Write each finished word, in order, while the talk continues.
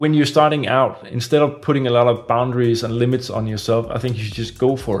when you're starting out, instead of putting a lot of boundaries and limits on yourself, I think you should just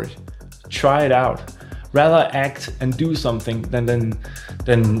go for it. Try it out. Rather act and do something than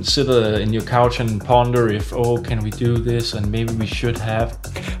sit in your couch and ponder if, can we do this, and maybe we should have.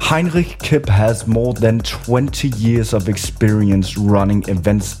 Heinrich Kipp has more than 20 years of experience running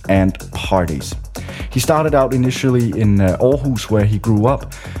events and parties. He started out initially in Aarhus, where he grew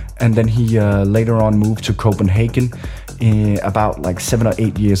up, and then he later on moved to Copenhagen about like 7 or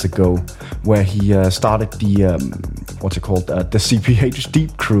 8 years ago, where he started the the CPH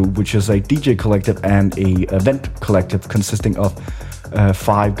Deep Crew, which is a DJ collective and a event collective consisting of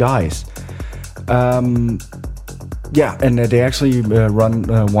 5 guys. And they actually run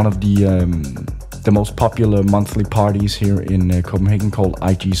one of the most popular monthly parties here in Copenhagen called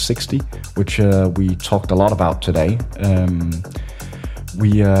IG60, which we talked a lot about today.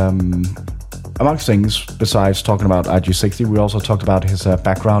 Amongst things, besides talking about IG60, we also talked about his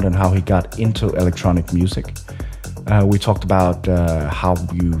background and how he got into electronic music. We talked about how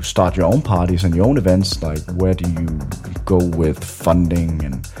you start your own parties and your own events, like where do you go with funding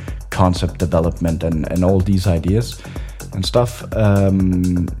and concept development and all these ideas and stuff.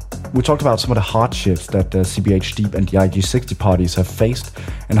 We talked about some of the hardships that the CPH Deep and the IG60 parties have faced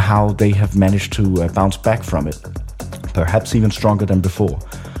and how they have managed to bounce back from it, perhaps even stronger than before.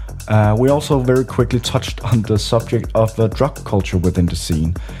 We also very quickly touched on the subject of drug culture within the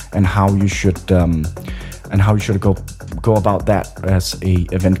scene and how you should go about that as a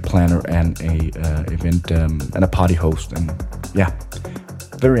event planner and a event and a party host. And yeah,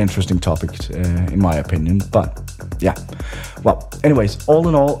 very interesting topic in my opinion. But yeah, well, anyways, all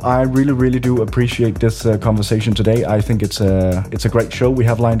in all, I really do appreciate this conversation today. I think it's a great show we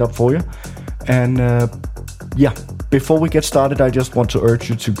have lined up for you. And yeah, before we get started, I just want to urge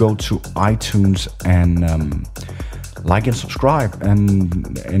you to go to iTunes and like and subscribe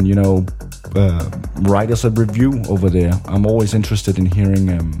and write us a review over there. I'm always interested in hearing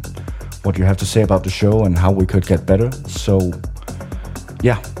what you have to say about the show and how we could get better. So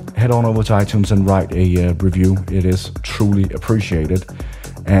yeah, head on over to iTunes and write a review. It is truly appreciated.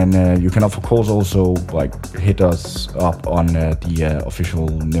 And you can of course also hit us up on the official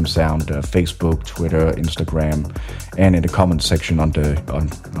Nim Sound Facebook, Twitter, Instagram, and in the comment section of the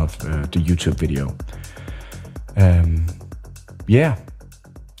YouTube video. Yeah,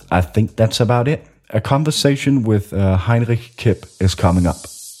 I think that's about it. A conversation with Heinrich Kipp is coming up.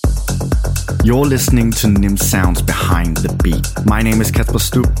 You're listening to Nim Sounds Behind the Beat. My name is Kasper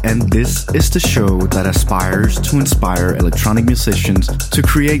Stubb, and this is the show that aspires to inspire electronic musicians to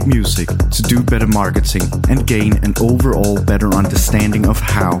create music, to do better marketing, and gain an overall better understanding of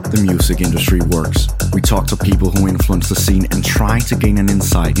how the music industry works. We talk to people who influence the scene and try to gain an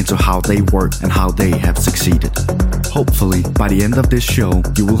insight into how they work and how they have succeeded. Hopefully, by the end of this show,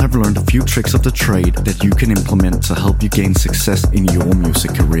 you will have learned a few tricks of the trade that you can implement to help you gain success in your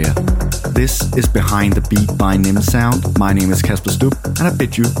music career. This is Behind the Beat by Nim Sound. My name is Kasper Stubb, and I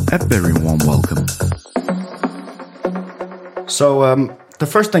bid you a very warm welcome. So, the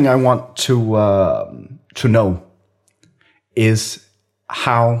first thing I want to know is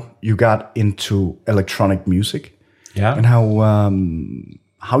how you got into electronic music, and how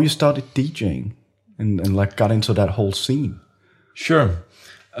you started DJing and got into that whole scene. Sure.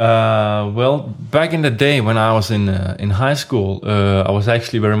 Well, back in the day when I was in high school, I was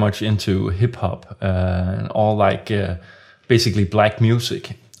actually very much into hip hop and all basically black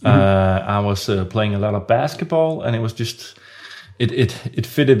music. I was playing a lot of basketball, and it was just it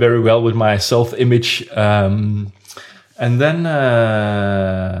fitted very well with my self-image. And then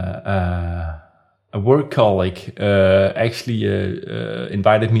a work colleague actually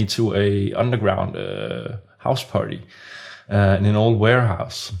invited me to a underground house party in an old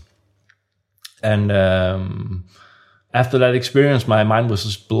warehouse. And after that experience, my mind was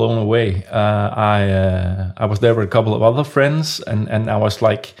just blown away. I was there with a couple of other friends, and I was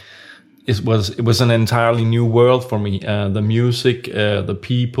like, it was an entirely new world for me. The music, the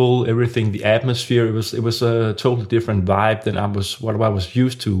people, everything, the atmosphere. It was a totally different vibe than what I was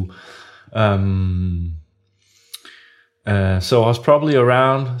used to. So I was probably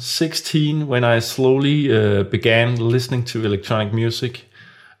around 16 when I slowly began listening to electronic music.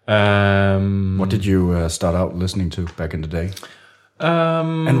 What did you start out listening to back in the day?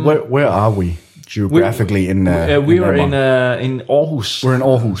 And where are we geographically in we were in Aarhus. We're in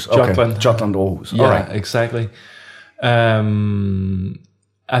Aarhus. Okay. Jutland, Aarhus. Yeah, all right. Exactly. I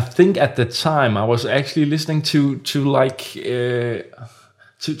think at the time I was actually listening to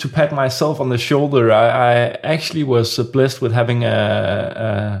to pat myself on the shoulder, I actually was blessed with having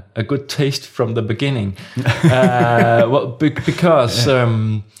a good taste from the beginning.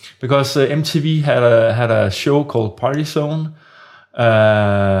 Because MTV had a show called Party Zone,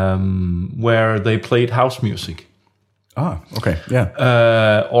 where they played house music. Ah, okay,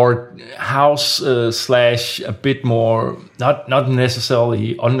 yeah. Or house slash a bit more, not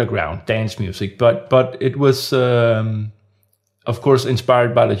necessarily underground dance music, but it was, of course,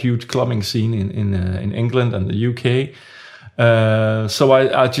 inspired by the huge clubbing scene in England and the UK. So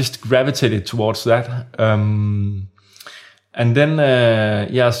I just gravitated towards that. And then,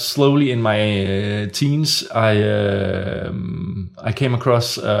 slowly in my teens, I came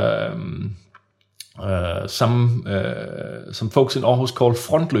across some folks in Aarhus called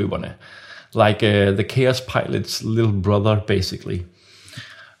Frontløberne, like the Chaos Pilots' little brother, basically.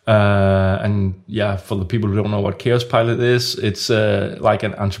 And yeah, for the people who don't know what Chaos Pilot is, it's like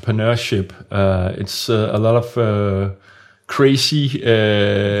an entrepreneurship. It's a lot of crazy,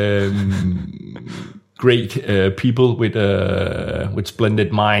 great people with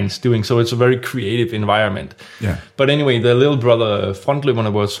splendid minds doing so. It's a very creative environment. Yeah. But anyway, the little brother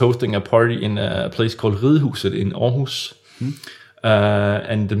Frontløberne was hosting a party in a place called Ridhuset in Aarhus.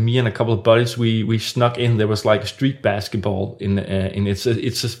 And me and a couple of buddies, we snuck in. There was like a street basketball in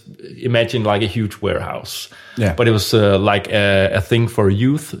imagine like a huge warehouse. Yeah. But it was like a thing for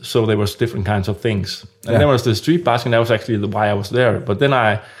youth. So there was different kinds of things. And there was the street basketball. That was actually why I was there. But then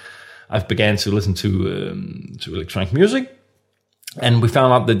I began to listen to electronic music, and we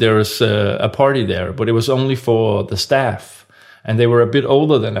found out that there was a party there, but it was only for the staff, and they were a bit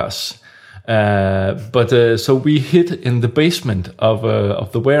older than us. So we hid in the basement of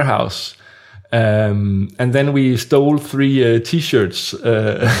the warehouse, and then we stole 3 T-shirts.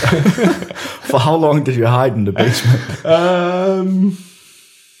 For how long did you hide in the basement?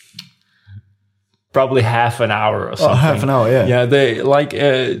 Probably half an hour or something. Oh, half an hour, yeah. Yeah, they like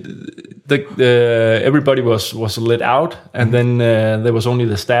everybody was lit out, and then there was only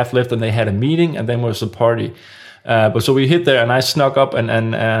the staff left, and they had a meeting, and then was a party. But so we hid there, and I snuck up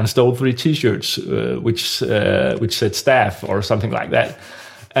and stole 3 T-shirts, which said staff or something like that.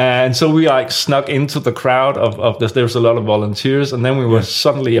 And so we like snuck into the crowd of this. There was a lot of volunteers, and then we were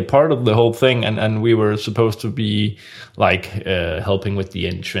suddenly a part of the whole thing, and we were supposed to be like helping with the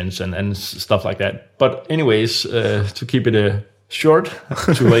entrance and stuff like that. But anyways, to keep it short,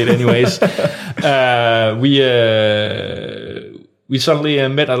 too late anyways, we suddenly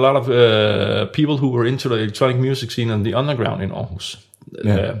met a lot of people who were into the electronic music scene and the underground in Aarhus.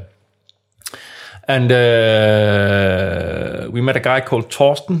 Yeah. And we met a guy called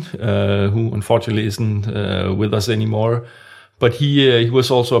Torsten, who unfortunately isn't with us anymore. But he was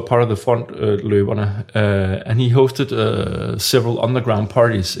also a part of the Frontløberne, and he hosted several underground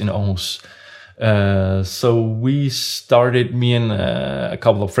parties in Aarhus. So we started, me and a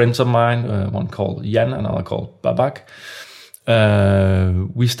couple of friends of mine, one called Jan, another called Babak.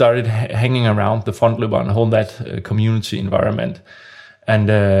 We started hanging around the Frontløberne and whole that community environment. And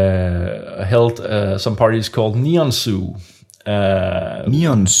held some parties called Neon Zoo.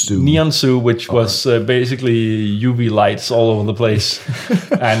 Neon Zoo? Neon Zoo, which was basically UV lights all over the place.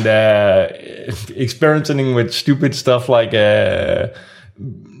 And experimenting with stupid stuff like,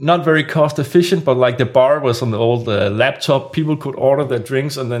 not very cost efficient, but like the bar was on the old laptop. People could order their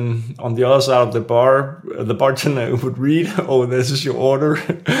drinks, and then on the other side of the bar, the bartender would read, "Oh, this is your order."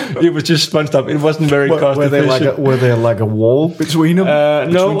 It was just fun stuff. It wasn't very cost efficient. Were there like a wall between them?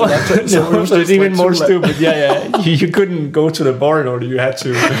 No, no, it's even more stupid. Yeah. You couldn't go to the bar in order. You had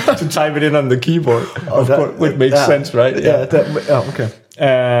to type it in on the keyboard. Of course, which makes sense, right? Yeah. Okay.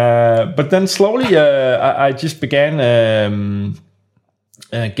 But then slowly, I just began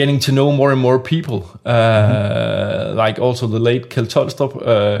getting to know more and more people. Like also the late Kjeld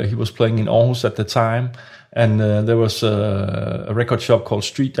Tolstrup, he was playing in Aarhus at the time. And there was a record shop called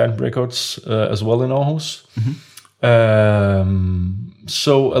Street Dance Records as well in Aarhus.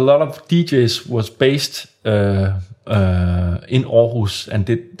 So a lot of DJs was based in Aarhus and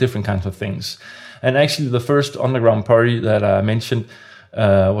did different kinds of things. And actually the first underground party that I mentioned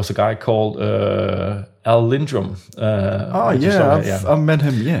was a guy called Al Lindrum. I've met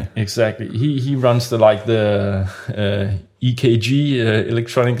him. Yeah, exactly. He runs the EKG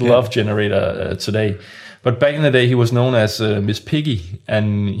electronic love generator today. But back in the day, he was known as Miss Piggy,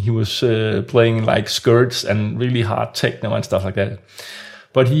 and he was playing like skirts and really hard techno and stuff like that.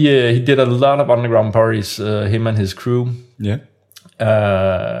 But he did a lot of underground parties, him and his crew. Yeah.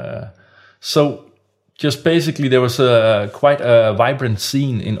 So just basically there was quite a vibrant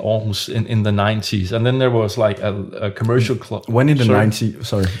scene in Aarhus in the 90s, and then there was like a commercial club. When in the 90s?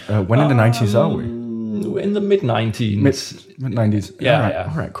 Sorry, when in the 90s are we? In the mid 90s. Mid 90s. Yeah,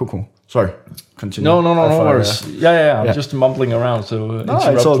 All right. Cool. Sorry. Continue. No worries. I'm just mumbling around. So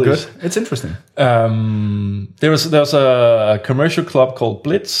it's all please. good. It's interesting. There was a commercial club called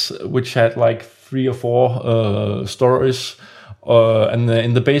Blitz, which had like 3 or 4 stories, and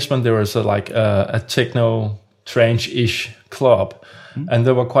in the basement there was a techno trance-ish club, and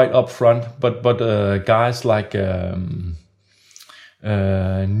they were quite upfront. But guys like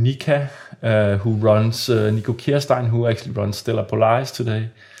Nika, who runs Nico Kirstein, who actually runs Stella Polaris today.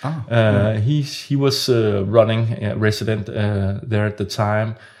 He was running resident there at the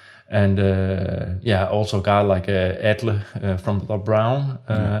time, and also a guy like Atle from The Brown.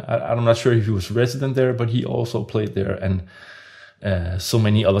 I'm not sure if he was resident there, but he also played there, and so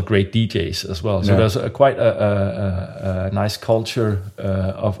many other great DJs as well. So there's quite a nice culture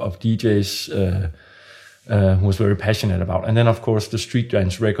of DJs who was very passionate about. And then of course the Street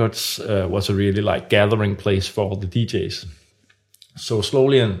Dance Records was a really like gathering place for all the DJs. So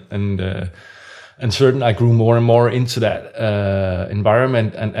slowly and certain, I grew more and more into that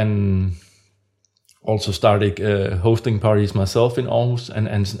environment, and also started hosting parties myself in Aarhus, and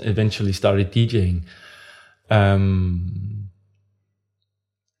eventually started DJing.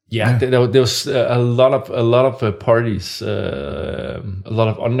 There was a lot of parties, a lot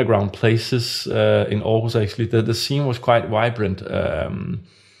of underground places in Aarhus. Actually, the scene was quite vibrant.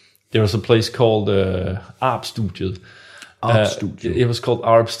 There was a place called Arp-studiet. It was called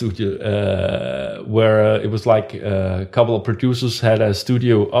Arp-studiet, where it was like a couple of producers had a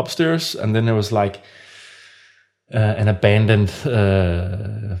studio upstairs, and then there was like an abandoned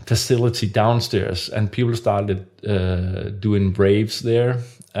facility downstairs, and people started doing raves there,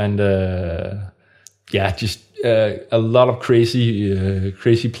 and just a lot of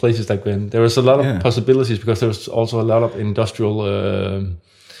crazy places like that. There was a lot of possibilities, because there was also a lot of industrial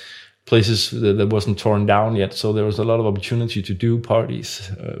places that wasn't torn down yet, so there was a lot of opportunity to do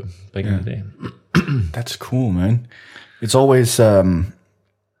parties back in the day. That's cool, man. It's always as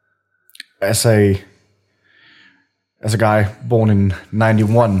a guy born in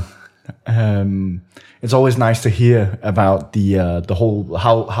 91, it's always nice to hear about the whole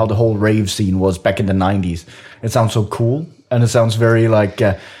how the whole rave scene was back in the 90s. It sounds so cool, and it sounds very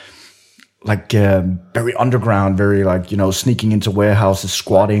very underground, very sneaking into warehouses,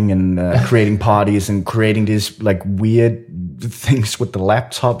 squatting, and creating parties, and creating these like weird things with the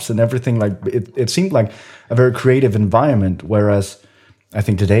laptops and everything. Like it seemed like a very creative environment, whereas I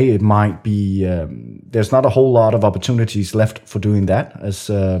think today it might be there's not a whole lot of opportunities left for doing that,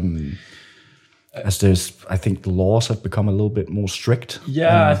 as there's, I think the laws have become a little bit more strict.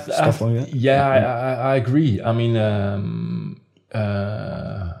 Stuff like that. I agree. I mean,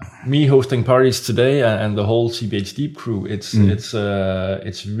 me hosting parties today and the whole CBH Deep crew, it's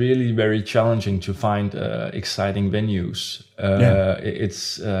really very challenging to find exciting venues.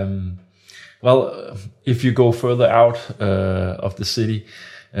 It's if you go further out of the city,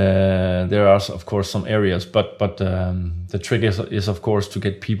 there are of course some areas, but the trick is of course to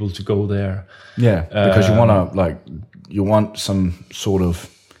get people to go there. Yeah, because you want some sort of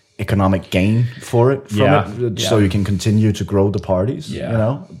economic gain for it from it, so you can continue to grow the parties.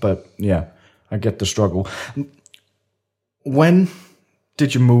 But I get the struggle. When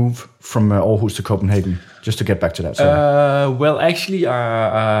did you move from Aarhus to Copenhagen? Just to get back to that. Well, actually,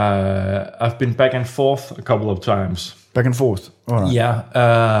 I've been back and forth a couple of times. Back and forth? All right.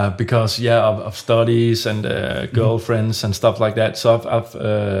 Yeah, because of studies and girlfriends and stuff like that. So I've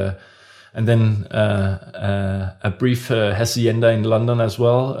and then a brief hacienda in London as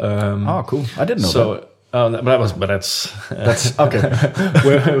well. Cool! I didn't know that. But that's okay.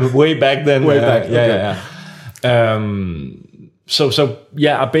 way back then. Way back. So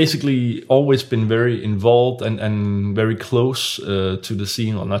I've basically always been very involved and very close to the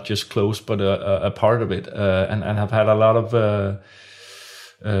scene, or not just close, but a part of it, and have had a lot of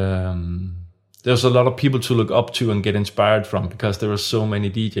there's a lot of people to look up to and get inspired from, because there were so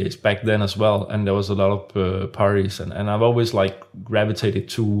many DJs back then as well, and there was a lot of parties, and I've always gravitated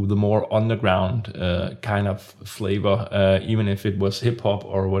to the more underground kind of flavor, even if it was hip hop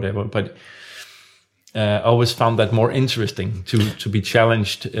or whatever, but I always found that more interesting to be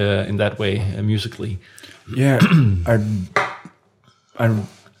challenged in that way musically. Yeah, I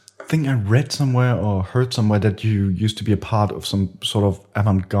think I read somewhere or heard somewhere that you used to be a part of some sort of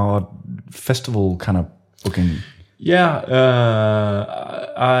avant-garde festival kind of booking. Yeah,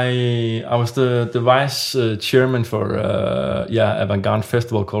 I was the vice chairman for avant-garde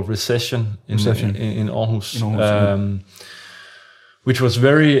festival called Recession in Aarhus. Which was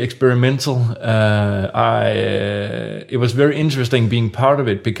very experimental. It was very interesting being part of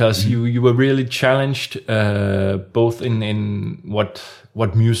it because you were really challenged both in what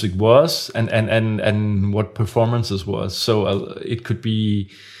music was and what performances was. So it could be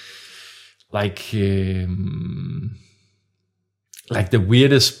like the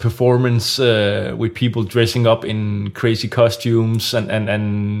weirdest performance with people dressing up in crazy costumes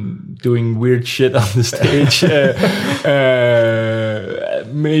and doing weird shit on the stage.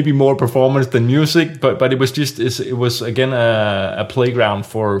 Maybe more performance than music, but it was again a playground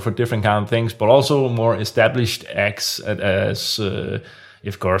for different kind of things, but also more established acts as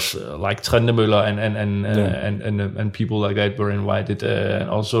of course like Trentemøller and people like that were invited, and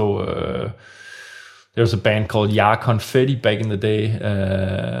also there was a band called Ja Confetti back in the day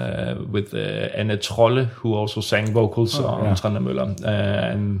with Anne Trolle, who also sang vocals on Trentemøller,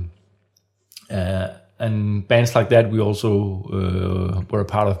 and bands like that. We also were a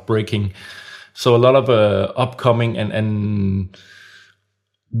part of Breaking, so a lot of upcoming and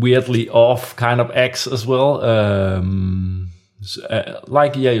weirdly off kind of acts as well.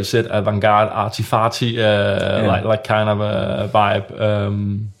 Like you said, avant-garde, arty-farty, like kind of a vibe.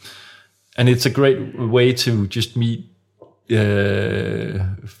 And it's a great way to just meet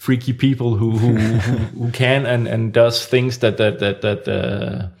freaky people who can and does things that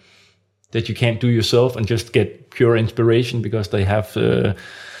you can't do yourself, and just get pure inspiration because they have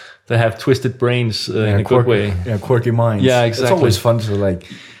twisted brains in a good way. Yeah, quirky minds. Yeah, exactly. It's always fun to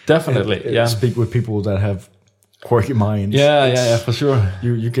definitely speak with people that have quirky minds. Yeah, for sure.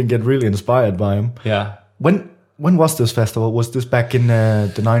 You can get really inspired by them. Yeah. When was this festival? Was this back in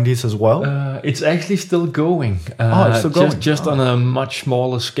the 90s as well? It's actually still going. It's still going. Just on a much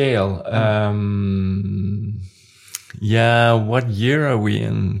smaller scale. What year are we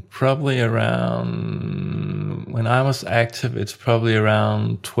in? Probably around, when I was active, it's probably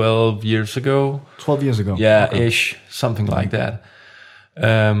around 12 years ago. 12 years ago? Yeah, okay. Ish, something like that.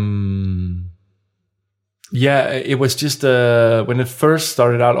 It was just when it first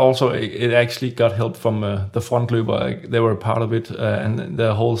started out. Also, it actually got help from the Frontløber. They were a part of it, and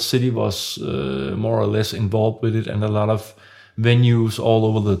the whole city was more or less involved with it, and a lot of venues all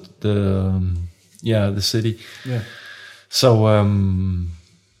over the city. Yeah. So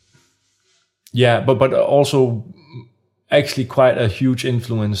but also actually quite a huge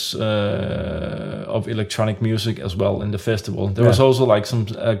influence of electronic music as well in the festival. There was also like some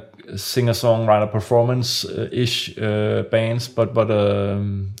singer-songwriter performance-ish bands, but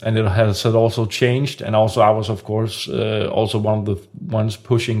and it had also changed. And also I was, of course, also one of the ones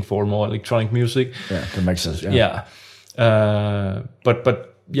pushing for more electronic music. Yeah, that makes sense. Yeah. But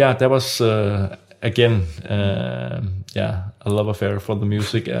that was again a love affair for the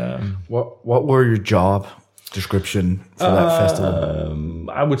music. What were your job description for that festival?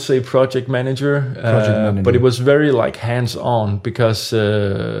 I would say project manager. But it was very like hands-on because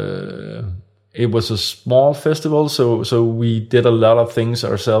it was a small festival, so we did a lot of things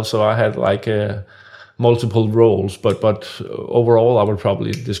ourselves. So I had like multiple roles, but overall I would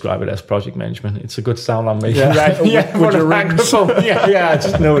probably describe it as project management. It's a good sound I'm making. Yeah, with your microphone. I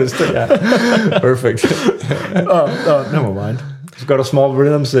just noticed it. Yeah, perfect. Never mind. We've got a small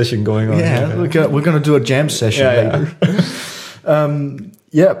rhythm session going on. Yeah, we're gonna do a jam session later.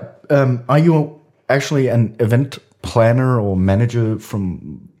 Are you actually an event planner or manager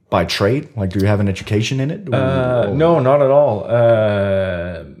by trade? Like, do you have an education in it? No, not at all.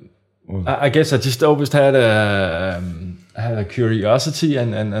 I guess I just always had a curiosity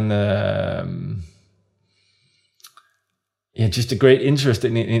and just a great interest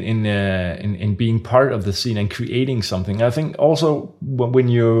in being part of the scene and creating something. I think also when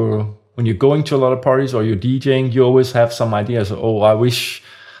you're going to a lot of parties or you're DJing, you always have some ideas. I wish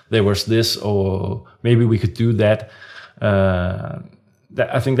there was this, or maybe we could do that.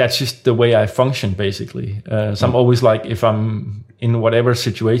 I think that's just the way I function, basically. So I'm always like, if I'm in whatever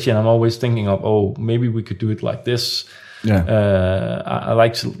situation, I'm always thinking of, maybe we could do it like this. Yeah. I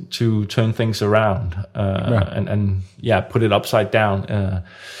like to turn things around and put it upside down.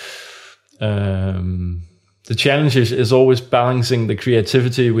 The challenge is always balancing the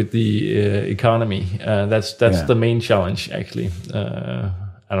creativity with the economy. That's the main challenge, actually.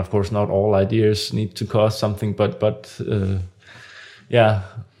 And of course, not all ideas need to cost something, but but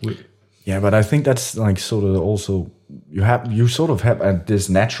I think that's like sort of also you sort of have this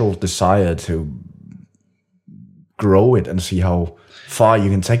natural desire to grow it and see how far you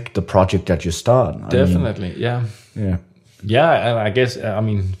can take the project that you start. Definitely, yeah. Yeah. Yeah, and I guess I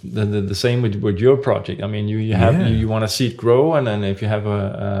mean the same with your project. I mean, you have you want to see it grow, and then if you have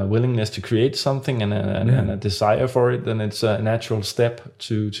a willingness to create something and a desire for it, then it's a natural step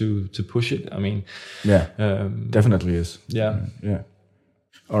to push it. I mean, definitely is. Yeah.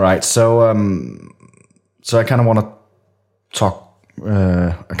 All right, so I kind of want to talk.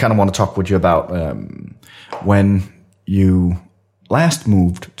 I kind of want to talk with you about when you last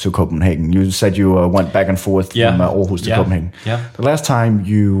moved to Copenhagen. You said you went back and forth from Aarhus to Copenhagen. Yeah. The last time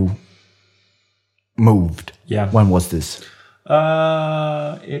you moved, when was this?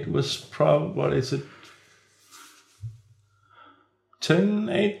 It was probably, what is it? 10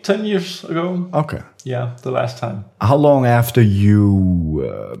 years ago. Okay. Yeah, the last time. How long after you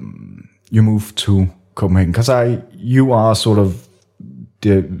moved to Copenhagen? Because you are sort of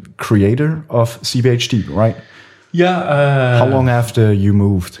the creator of CBHD, right? Yeah. How long after you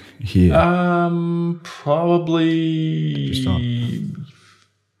moved here? Probably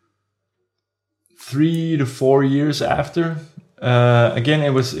 3 to 4 years after. Again,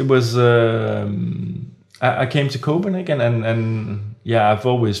 it was. I came to Copenhagen, and I've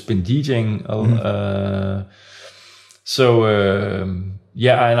always been DJing.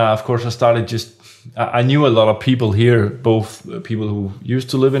 And of course I started I knew a lot of people here, both people who used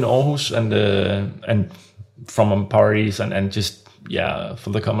to live in Aarhus and from parties and just for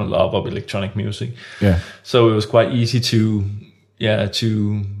the common love of electronic music. Yeah. So it was quite easy to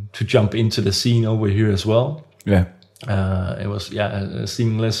jump into the scene over here as well. Yeah. It was a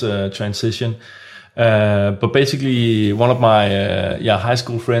seamless transition. But basically, one of my high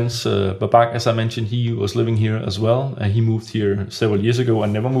school friends, Babak, as I mentioned, he was living here as well. He moved here several years ago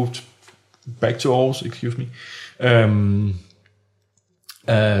and never moved back to Aarhus. Excuse me.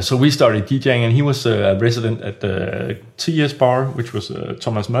 So we started DJing, and he was a resident at the TS Bar, which was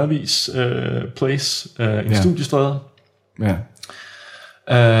Thomas Madvi's place in Studiestræde. Yeah.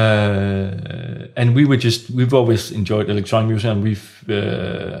 And we've always enjoyed electronic music, and we've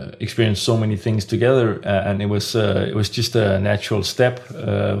experienced so many things together, and it was just a natural step.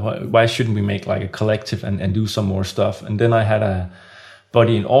 Why shouldn't we make like a collective and do some more stuff? And then I had a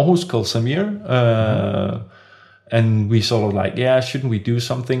buddy in Aarhus called Samir, and we sort of like, shouldn't we do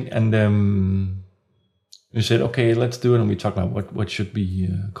something? And we said, okay, let's do it. And we talked about what should we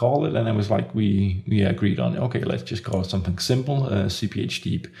call it. And it was like, we agreed on, okay, let's just call it something simple, CPH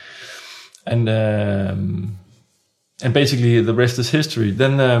Deep. And basically the rest is history.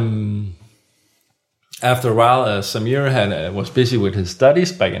 Then after a while, Samir was busy with his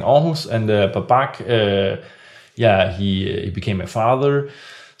studies back in Aarhus, and Babak, he became a father.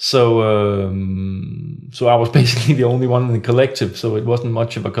 So I was basically the only one in the collective, so it wasn't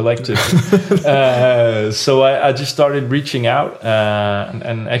much of a collective. So I just started reaching out,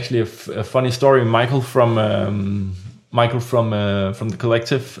 and actually a funny story. Michael from the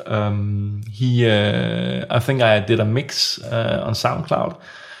collective, I think I did a mix on SoundCloud,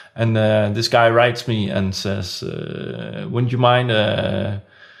 and this guy writes me and says, "Wouldn't you mind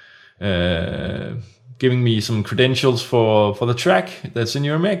giving me some credentials for the track that's in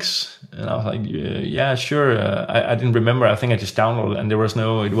your mix?" And I was like, yeah, sure. I didn't remember. I think I just downloaded it, and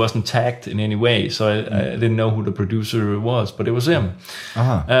it wasn't tagged in any way. So I didn't know who the producer was, but it was him.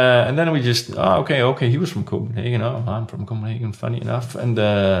 Uh-huh. And then we just, okay. He was from Copenhagen. Oh, I'm from Copenhagen, funny enough. And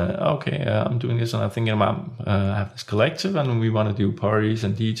I'm doing this, and I'm thinking about, I have this collective, and we want to do parties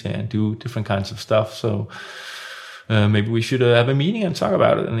and DJ and do different kinds of stuff. So maybe we should have a meeting and talk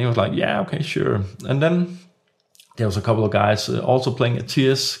about it. And he was like, yeah, okay, sure. And then there was a couple of guys also playing at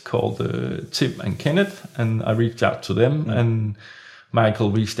TS called Tim and Kenneth, and I reached out to them, and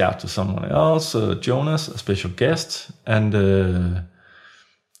Michael reached out to someone else, Jonas, a special guest, and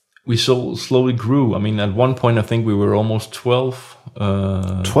we slowly grew. I mean, at one point, I think we were almost 12.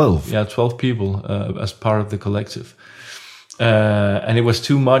 12? Yeah, 12 people as part of the collective. And it was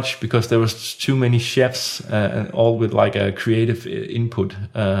too much because there was too many chefs, and all with like a creative input.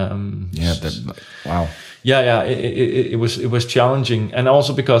 Wow. Yeah. It was challenging, and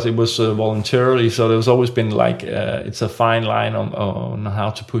also because it was voluntarily. So there's always been like it's a fine line on how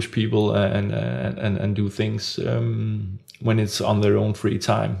to push people and do things when it's on their own free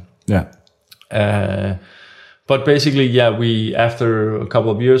time. Yeah. But basically, we after a couple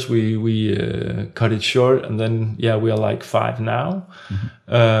of years we cut it short, and then we are like 5 now.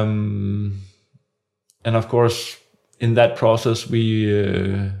 Mm-hmm. And of course, in that process,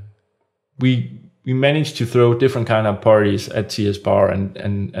 we managed to throw different kind of parties at TS Bar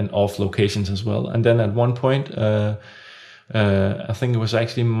and off locations as well. And then at one point, I think it was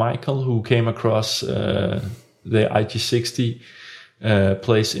actually Michael who came across the IG60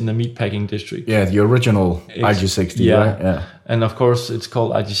 place in the meatpacking district. Yeah, the original IG60, right? Yeah. And of course, it's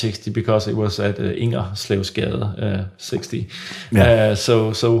called IG60 because it was at Inger Slevsgade 60. Yeah.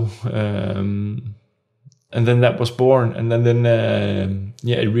 And then that was born, and then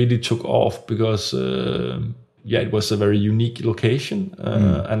it really took off because it was a very unique location,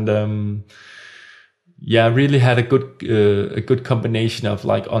 and really had a good combination of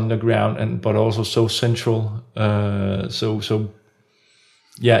like underground but also so central.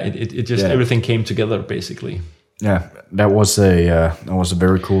 It just everything came together basically. Yeah, that was a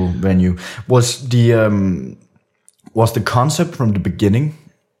very cool venue. Was the concept from the beginning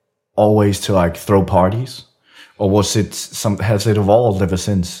always to like throw parties, or has it evolved ever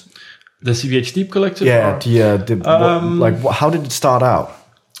since? The CVH Deep Collective? Yeah, how did it start out?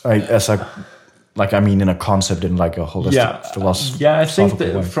 Like in a concept, in like a holistic philosophy. Yeah, I think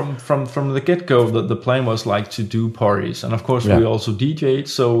that from the get-go, the plan was like to do parties, and of course we also DJ'd,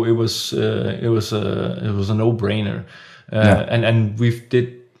 so it was a no-brainer. And we've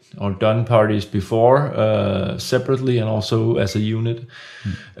done parties before separately and also as a unit.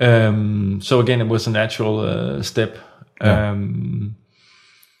 So again, it was a natural step.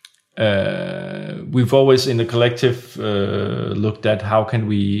 We've always in the collective looked at how can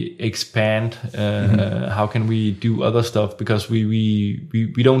we expand, how can we do other stuff, because we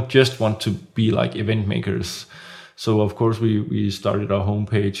don't just want to be like event makers. So of course we started our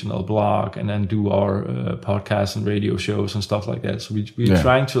homepage and our blog, and then do our podcasts and radio shows and stuff like that. So we're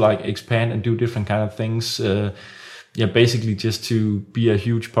trying to like expand and do different kind of things. Basically just to be a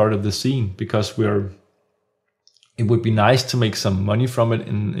huge part of the scene, because it would be nice to make some money from it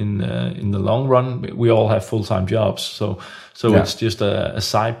in the long run. We all have full-time jobs, so it's just a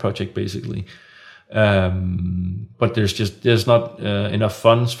side project basically. But there's not enough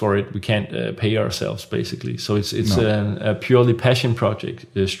funds for it. We can't pay ourselves basically. So it's a purely passion project,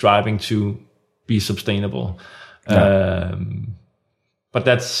 striving to be sustainable. But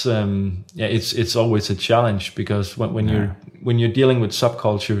that's it's always a challenge, because when you're dealing with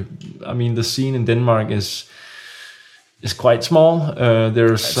subculture, I mean the scene in Denmark is quite small.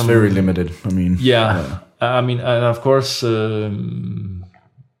 It's very limited. I mean, I mean, and of course,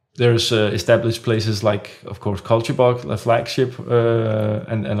 there's established places like, of course, Culturebug, the flagship,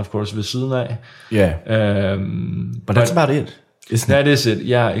 and of course, Ved Siden Af. Yeah. But that's about it, isn't it? That is it.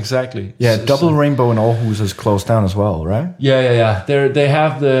 Yeah, exactly. Yeah, Double Rainbow in Aarhus has closed down as well, right? Yeah. They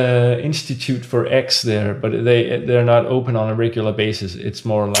have the Institute for X there, but they're not open on a regular basis. It's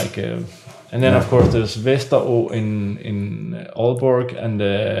more like and then of course there's Vesteråen in Aalborg, and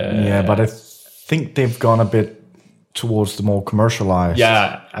but I think they've gone a bit towards the more commercialized.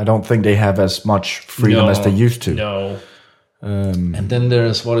 Yeah, I don't think they have as much freedom as they used to. No. And then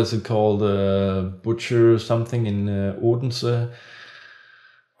there's, what is it called, Butcher something in Odense.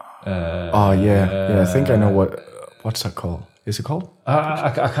 I think I know what's that called. Is it called?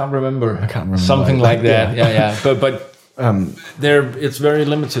 I can't remember. I can't remember something like that. Yeah. But it's very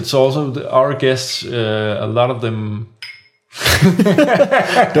limited. So also our guests, a lot of them.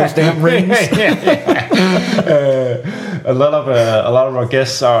 Those damn rings. A lot of our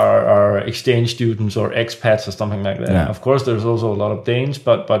guests are exchange students or expats or something like that. Yeah. Of course, there's also a lot of Danes,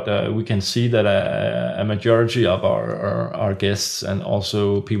 but we can see that a majority of our guests, and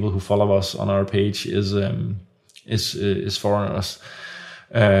also people who follow us on our page, is foreigners.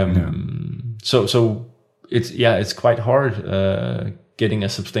 So it's quite hard getting a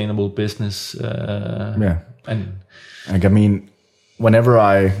sustainable business. And like, I mean, whenever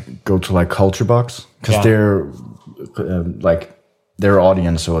I go to like Culturebox, because they're like their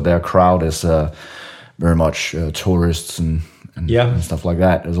audience or their crowd is very much tourists and stuff like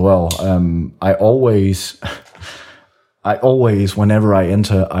that as well. I always whenever I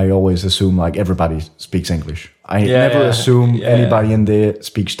enter, I always assume like everybody speaks English. I never assume anybody in there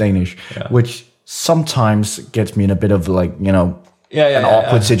speaks Danish, which sometimes gets me in a bit of like, an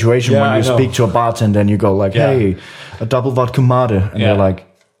awkward situation when you speak to a bartender and you go like, hey, a double vodka mate, and they're like,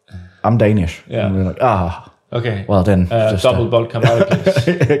 I'm Danish. And we're like, okay. Well then, just double vodka mate, please.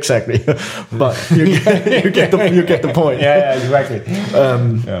 Exactly. But you get the point. Yeah, exactly.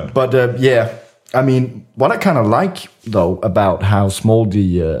 But I mean, what I kind of like though about how small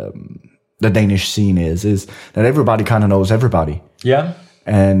the Danish scene is that everybody kind of knows everybody. Yeah.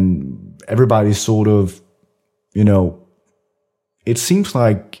 And everybody's sort of, it seems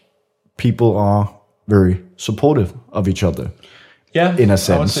like people are very supportive of each other. Yeah, in a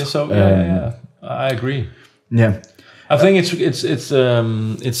sense. I would say so. Yeah. I agree. Yeah, I think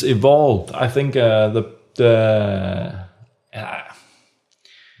it's evolved. I think I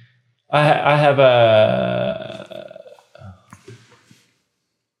have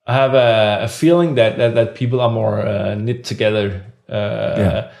I have a feeling that people are more knit together.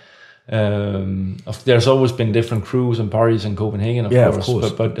 There's always been different crews and parties in Copenhagen, of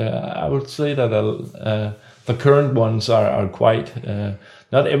course. But I would say that the current ones are quite.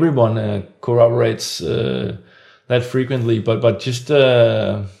 Not everyone corroborates that frequently, but just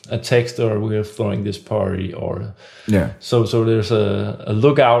a text or we're throwing this party or So there's a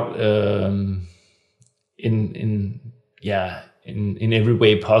lookout in every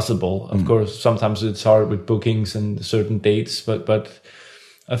way possible. Of course, sometimes it's hard with bookings and certain dates, but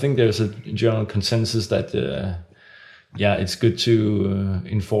I think there's a general consensus that it's good to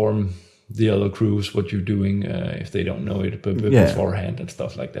inform the other crews what you're doing if they don't know it beforehand and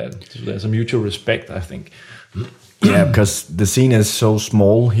stuff like that. So there's a mutual respect, I think. Yeah, because the scene is so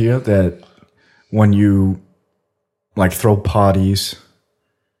small here that when you like throw parties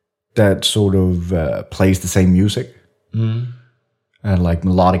that sort of plays the same music, and like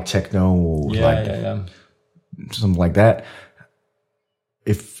melodic techno or something like that.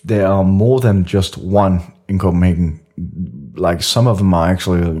 If there are more than just one in Copenhagen, like some of them are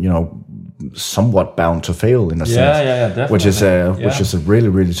actually, somewhat bound to fail in a sense. Definitely. Which is a really,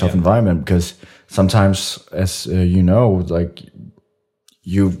 really tough environment, because sometimes, as like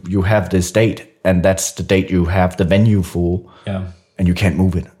you have this date, and that's the date you have the venue for, and you can't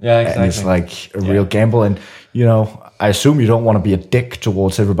move it. Yeah, exactly. And it's like a real gamble, and I assume you don't want to be a dick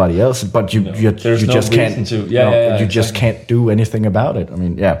towards everybody else, but you just can't. You just can't do anything about it. I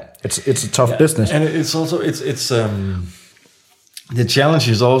mean, it's a tough business, and it's also it's the challenge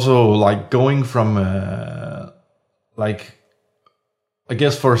is also like going from I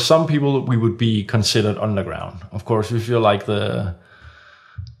guess for some people we would be considered underground. Of course, if you're like the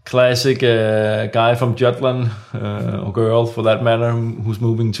classic guy from Jutland or girl for that matter who's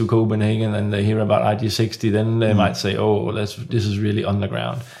moving to Copenhagen and they hear about ID60, then they might say, oh, this is really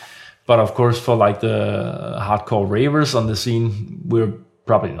underground. But of course, for like the hardcore ravers on the scene, we're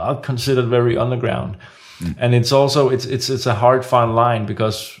probably not considered very underground. And it's also it's a hard fine line,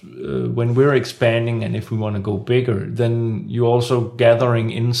 because when we're expanding and if we want to go bigger, then you're also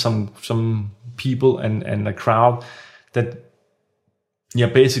gathering in some people and a crowd that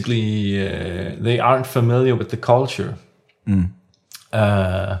basically they aren't familiar with the culture,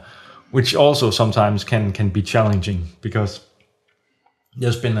 which also sometimes can be challenging, because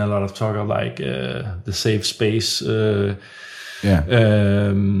there's been a lot of talk of like the safe space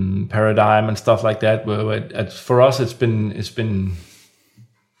paradigm and stuff like that. Where for us, it's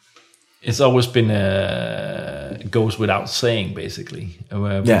always been it goes without saying, basically.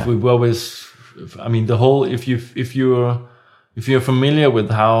 We've always, I mean, the whole if you're familiar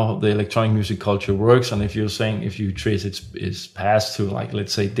with how the electronic music culture works, and if you trace its past to, like,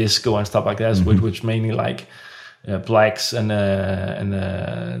 let's say disco and stuff like that, which mainly like blacks and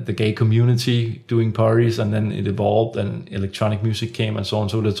the gay community doing parties, and then it evolved and electronic music came and so on.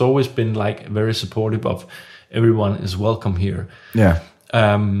 So it's always been like very supportive of everyone is welcome here.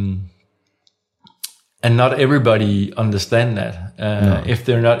 And not everybody understand that. If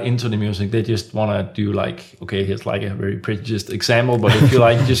they're not into the music, they just want to do like, okay, here's like a very prejudiced example, but if you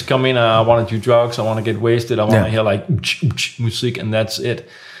like just come in, I want to do drugs, I want to get wasted, I want to hear like music, and that's it.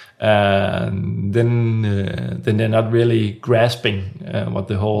 Then they're not really grasping what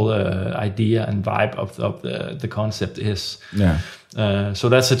the whole idea and vibe of the concept is. So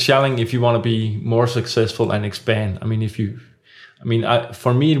that's a challenge if you want to be more successful and expand. I mean,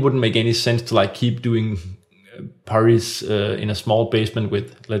 for me, it wouldn't make any sense to like keep doing parties in a small basement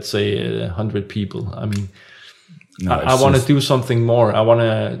with, let's say, 100 people. I mean, I want to do something more. I want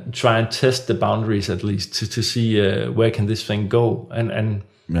to try and test the boundaries at least to see where can this thing go. And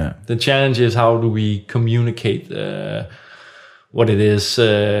the challenge is, how do we communicate what it is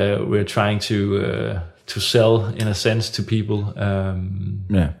we're trying to sell, in a sense, to people,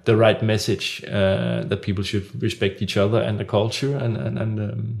 the right message, that people should respect each other and the culture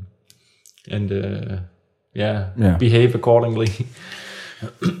and behave accordingly.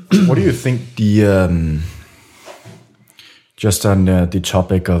 What do you think just on the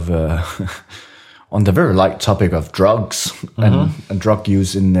topic of on the very light topic of drugs and drug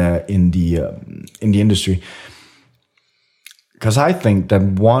use in the industry? Because I think that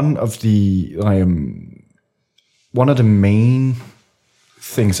one of the main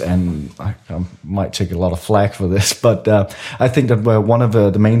things, and I might take a lot of flack for this, but I think that one of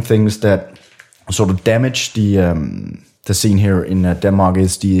the main things that sort of damaged the scene here in Denmark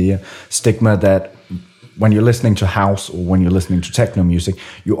is the stigma that when you're listening to house or when you're listening to techno music,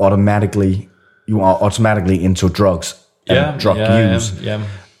 you are automatically into drugs and drug use.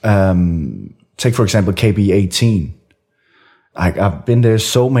 Take, for example, KB18. I've been there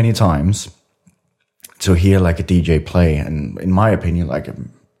so many times to hear like a DJ play, and in my opinion, like a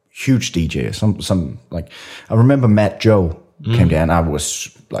huge DJ. Some like I remember Matt Joe came there, and I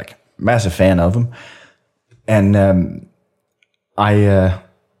was like massive fan of him, and I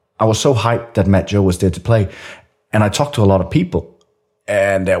was so hyped that Matt Joe was there to play, and I talked to a lot of people,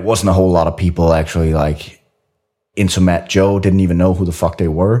 and there wasn't a whole lot of people actually like into Matt Joe, didn't even know who the fuck they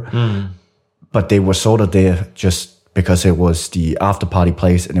were, but they were sort of there just because it was the after party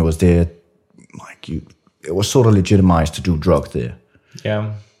place, and it was there, like it was sort of legitimized to do drugs there.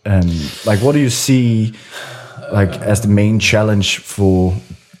 Yeah. And like, what do you see like as the main challenge for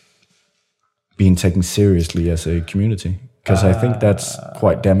being taken seriously as a community? Because I think that's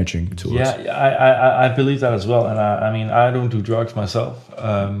quite damaging to us. Yeah, I believe that as well. And I mean, I don't do drugs myself.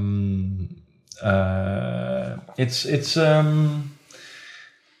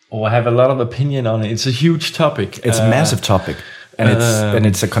 I have a lot of opinion on it. It's a huge topic. It's a massive topic, and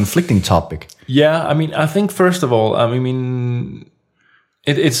it's a conflicting topic. Yeah, I mean, I think first of all, I mean,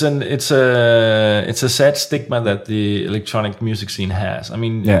 it's a sad stigma that the electronic music scene has. I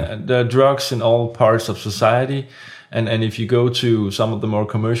mean, there are drugs in all parts of society, and if you go to some of the more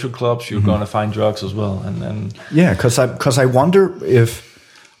commercial clubs, you're gonna find drugs as well. And yeah, because I wonder if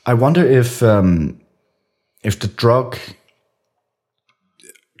the drug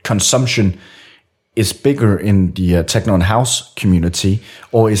consumption is bigger in the techno and house community,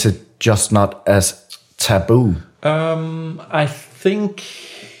 or is it just not as taboo? I think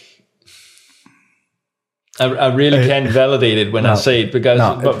I really can't validate it when I say it, because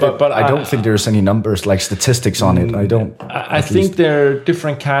but I don't think there's any numbers like statistics on it. I think there are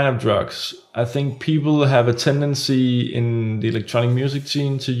different kind of drugs. I think people have a tendency in the electronic music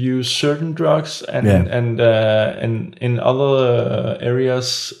scene to use certain drugs, and in other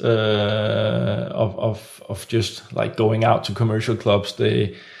areas of just like going out to commercial clubs,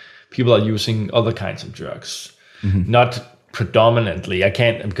 people are using other kinds of drugs, not predominantly. I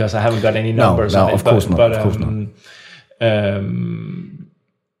can't, because I haven't got any numbers. No, on it, of course not.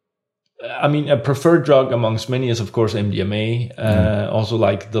 I mean, a preferred drug amongst many is, of course, MDMA. Also,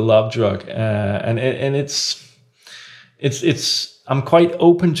 like the love drug, and it's. I'm quite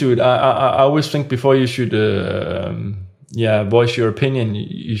open to it. I always think before you should, voice your opinion,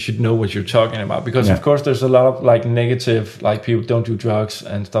 you should know what you're talking about, because of course there's a lot of like negative, like people don't do drugs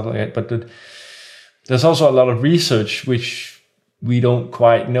and stuff like that. But there's also a lot of research which we don't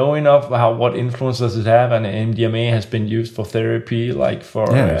quite know enough what influence does it have, and MDMA has been used for therapy, like for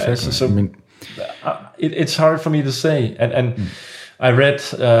exactly. So I mean, it's hard for me to say. And I read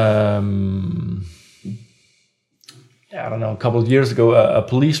I don't know, a couple of years ago, a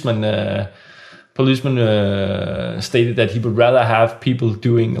policeman stated that he would rather have people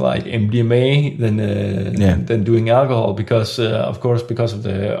doing like MDMA than doing alcohol, because of course, because of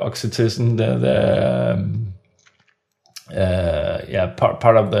the oxytocin,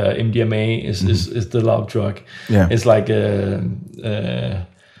 part of the MDMA is the love drug. Yeah, it's like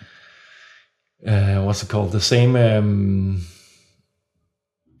what's it called? The same.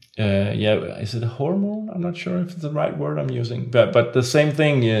 Is it a hormone? I'm not sure if it's the right word I'm using, but the same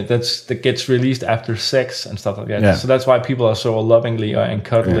thing that gets released after sex and stuff like that. Yeah. So that's why people are so lovingly and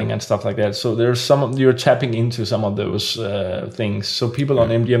cuddling and stuff like that. So there's you're tapping into some of those things. So people on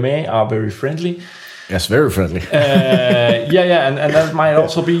MDMA are very friendly. Yes, very friendly. And that might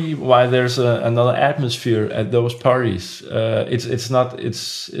also be why there's another atmosphere at those parties.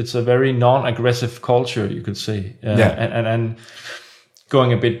 It's a very non-aggressive culture, you could say. And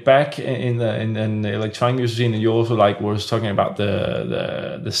going a bit back in the electronic music scene, and you also was talking about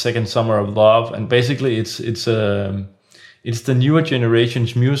the second summer of love, and basically it's the newer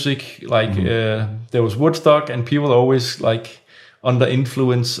generation's music. Like there was Woodstock, and people always like under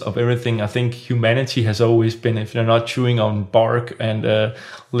influence of everything. I think humanity has always been, if you're not chewing on bark and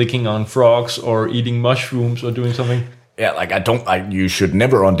licking on frogs or eating mushrooms or doing something. Yeah, like you should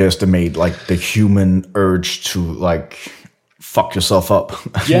never underestimate like the human urge to like fuck yourself up.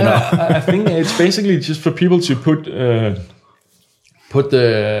 I think it's basically just for people to put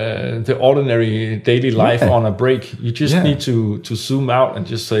the ordinary daily life on a break. You just need to zoom out and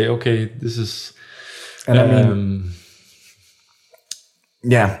just say, okay, this is. And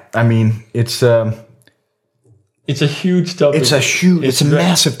I mean, it's a huge topic. It's a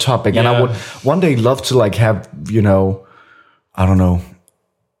massive topic, and I would one day love to like have, I don't know,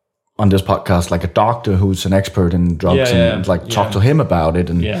 on this podcast, like a doctor who's an expert in drugs and talk to him about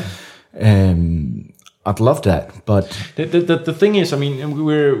it. And I'd love that. But the thing is, I mean,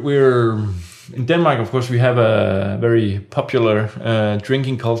 we're in Denmark, of course, we have a very popular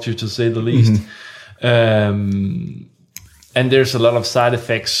drinking culture, to say the least. and there's a lot of side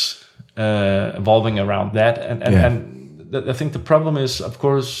effects evolving around that, and I think the problem is, of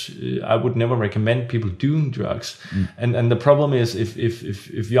course, I would never recommend people doing drugs, and the problem is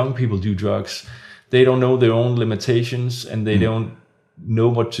if young people do drugs, they don't know their own limitations and they don't know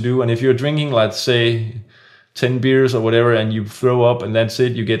what to do. And if you're drinking, let's say, 10 beers or whatever, and you throw up and that's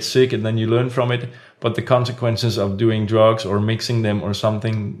it, you get sick and then you learn from it. But the consequences of doing drugs or mixing them or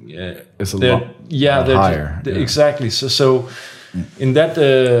something is a lot higher. Exactly. So in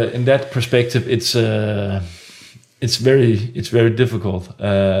that perspective, it's very difficult.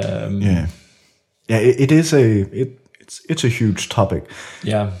 It's a huge topic.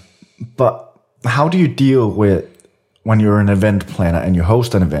 Yeah. But how do you deal with when you're an event planner and you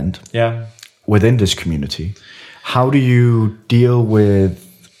host an event? Yeah. Within this community, how do you deal with,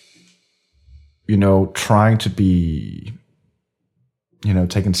 trying to be,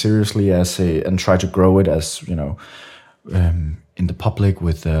 taken seriously and try to grow it as, in the public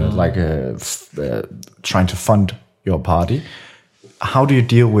with trying to fund your party? How do you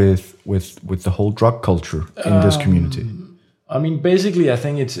deal with the whole drug culture in this community? I mean, basically, I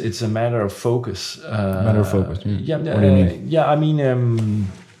think it's a matter of focus. Matter of focus. Yeah. What do you mean? Yeah, I mean,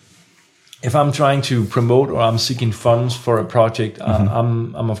 if I'm trying to promote or I'm seeking funds for a project,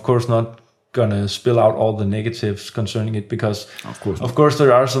 I'm of course not gonna spill out all the negatives concerning it, because of course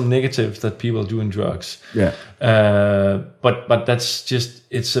there are some negatives that people do in drugs. Yeah. But that's just,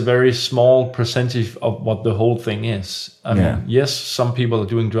 it's a very small percentage of what the whole thing is. I mean, yes, some people are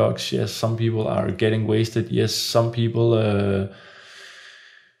doing drugs. Yes, some people are getting wasted. Yes, some people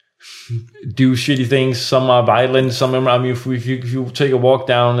do shitty things. Some are violent. Some, I mean, if you take a walk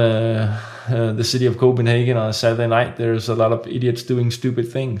down the city of Copenhagen on a Saturday night, there's a lot of idiots doing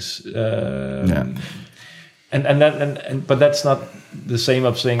stupid things. But that's not the same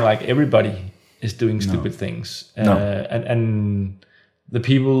of saying like everybody is doing stupid things. And the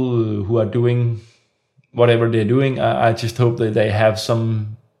people who are doing whatever they're doing, I just hope that they have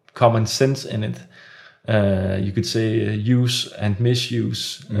some common sense in it. You could say use and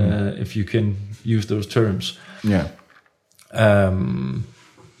misuse, if you can use those terms. Yeah.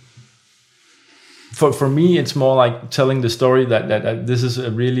 For me, it's more like telling the story that this is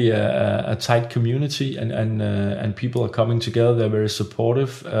really a tight community, and people are coming together. They're very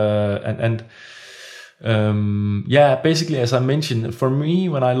supportive, basically, as I mentioned, for me,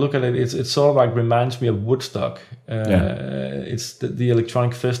 when I look at it, it's sort of like reminds me of Woodstock. It's the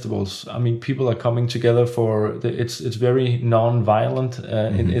electronic festivals. I mean, people are coming together it's very non-violent.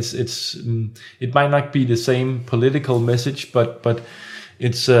 It might not be the same political message, but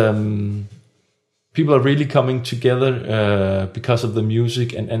it's people are really coming together because of the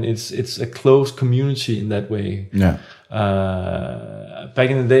music, and it's a close community in that way. Yeah. Back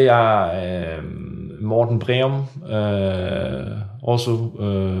in the day, Morten Breum also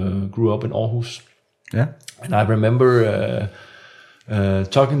grew up in Aarhus. Yeah. And I remember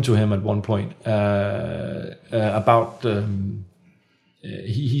talking to him at one point about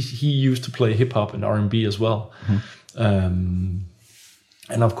he used to play hip hop and R&B as well.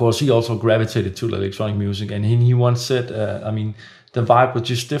 And of course, he also gravitated to electronic music. And he once said, I mean, the vibe was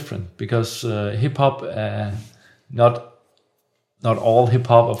just different, because hip hop, not all hip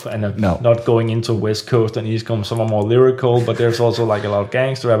hop, not going into West Coast and East Coast, some are more lyrical, but there's also like a lot of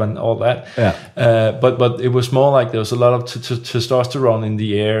gangster rap and all that. Yeah. But it was more like there was a lot of testosterone in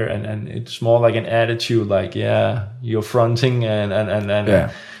the air, and it's more like an attitude, like you're fronting and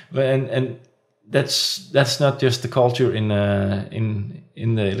that's not just the culture in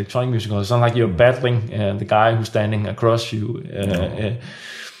the electronic music. It's not like you're battling the guy who's standing across you.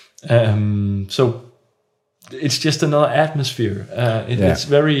 So it's just another atmosphere. It's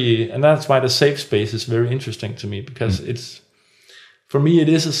very, and that's why the safe space is very interesting to me, because for me, it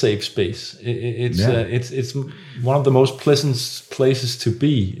is a safe space. It's one of the most pleasant places to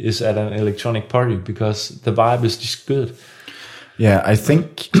be is at an electronic party, because the vibe is just good. Yeah, I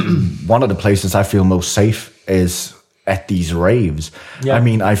think one of the places I feel most safe is at these raves. Yeah. I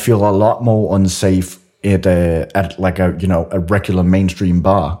mean, I feel a lot more unsafe at like a regular mainstream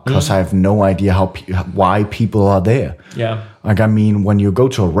bar, because I have no idea why people are there. Yeah, like, I mean, when you go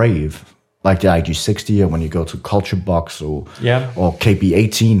to a rave like the IG60, or when you go to Culture Box or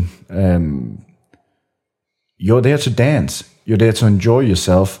KB18, you're there to dance. You're there to enjoy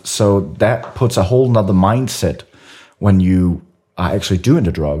yourself. So that puts a whole nother mindset when you are actually doing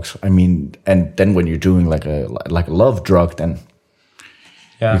the drugs. I mean, and then when you're doing like a love drug, then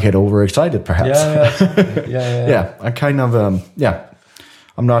you get overexcited, perhaps. Yeah. I kind of,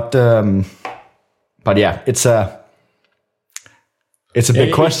 I'm not, but yeah, it's It's a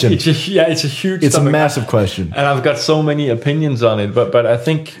big question. It's a huge. It's topic. a massive question, and I've got so many opinions on it. But I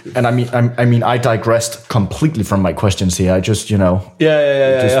think, and I mean, I digressed completely from my questions here. I just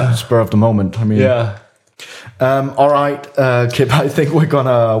spur of the moment. I mean, yeah. All right, Kip. I think we're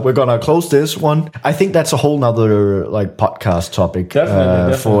gonna close this one. I think that's a whole nother like podcast topic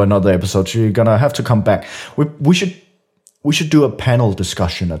definitely. For another episode. So you're gonna have to come back. We should do a panel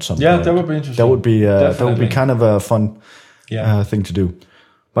discussion at some point. Yeah, that would be interesting. That would be kind of a fun thing to do.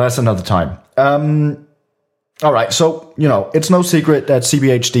 But that's another time. All right, so it's no secret that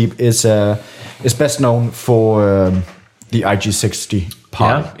CBH Deep is best known for the IG60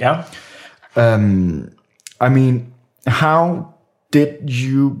 party. Yeah. I mean, how did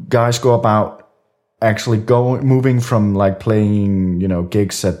you guys go about actually moving from like playing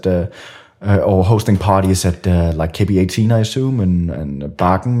gigs at or hosting parties at like KB18, I assume, and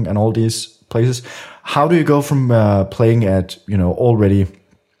Barken and all these places? How do you go from playing at already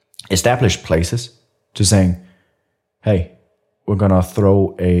established places to saying, hey, we're gonna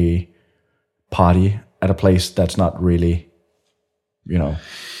throw a party at a place that's not really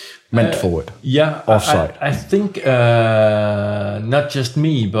meant for it? Yeah, offsite. I think not just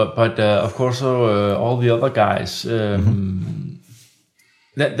me, but of course all the other guys.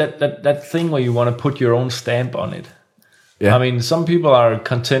 That thing where you want to put your own stamp on it. Yeah. I mean, some people are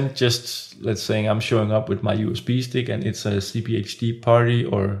content just, let's say, I'm showing up with my USB stick and it's a CBHD party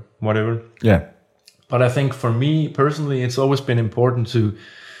or whatever. Yeah. But I think for me personally, it's always been important to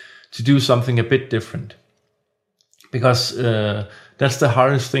do something a bit different, because that's the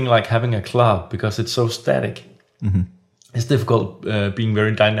hardest thing, like having a club, because it's so static. Mm-hmm. It's difficult being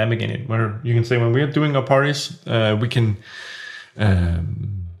very dynamic in it. Where you can say when we are doing our parties, we can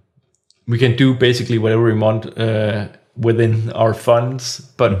do basically whatever we want within our funds,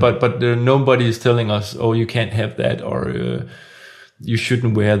 but nobody is telling us, oh, you can't have that, or you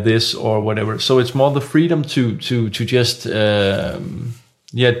shouldn't wear this or whatever. So it's more the freedom to just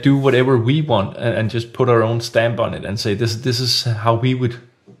do whatever we want and just put our own stamp on it and say this is how we would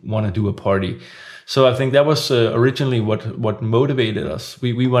want to do a party. So I think that was originally what motivated us.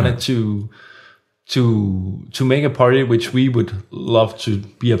 We wanted to make a party which we would love to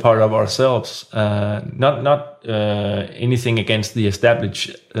be a part of ourselves. Not anything against the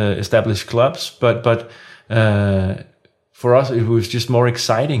established clubs, but for us it was just more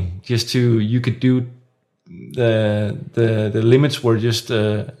exciting. You could do the limits were just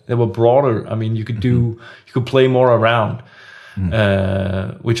they were broader. I mean, you could play more around.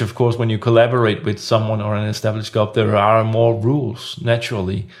 Which of course, when you collaborate with someone or an established club, there are more rules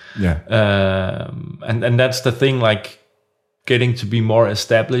naturally. And that's the thing, like getting to be more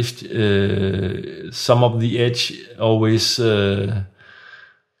established, some of the edge always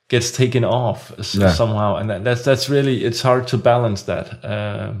gets taken off somehow, and that's really, it's hard to balance that.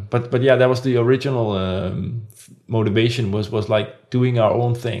 But yeah, that was the original motivation, was like doing our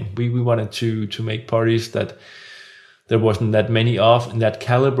own thing. We wanted to make parties that there wasn't that many of in that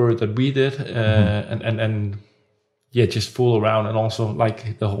caliber that we did, and just fool around, and also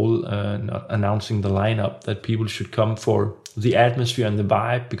like the whole announcing the lineup that people should come for the atmosphere and the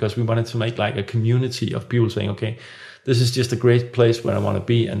vibe, because we wanted to make like a community of people saying, okay, this is just a great place where I want to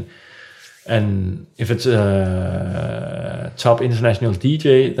be, and if it's a top international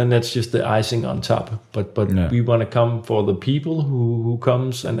DJ, then that's just the icing on top. But we want to come for the people who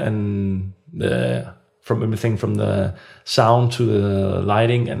comes and the, from everything from the sound to the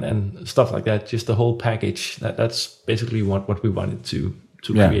lighting and stuff like that, just the whole package. That's basically what we wanted to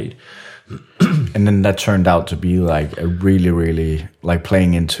create. And then that turned out to be like a really, really like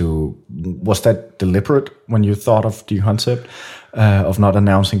playing into, was that deliberate when you thought of the concept of not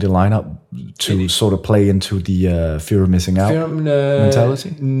announcing the lineup to sort of play into the fear of missing out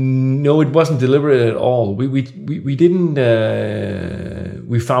mentality? No, it wasn't deliberate at all. We didn't,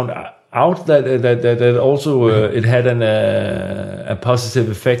 we found out that also it had a positive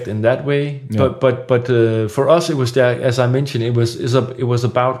effect in that way, but for us it was that, as I mentioned, it was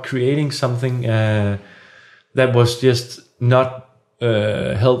about creating something that was just not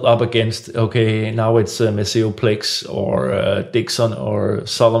held up against, okay, now it's Maceo Plex or Dixon or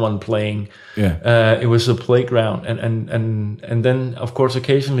Solomon playing. It was a playground, and then of course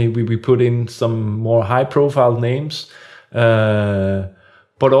occasionally we put in some more high profile names,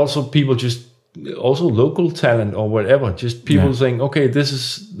 but also people also local talent or whatever, just people saying, okay, this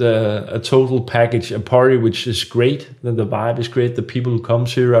is a total package, a party which is great, then the vibe is great, the people who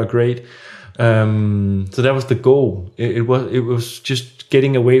comes here are great. So that was the goal. It was just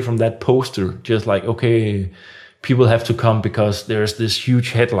getting away from that poster, just like, okay, people have to come because there's this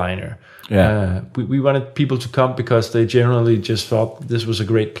huge headliner. Yeah. We wanted people to come because they generally just thought this was a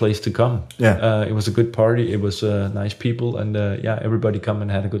great place to come. Yeah. It was a good party. It was nice people, and everybody come and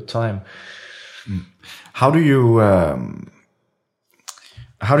had a good time. How do you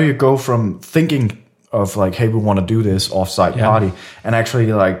go from thinking of like, hey, we want to do this offsite party, and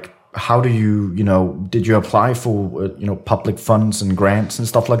actually like, how do you, did you apply for, public funds and grants and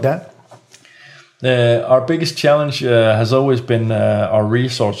stuff like that? Our biggest challenge has always been our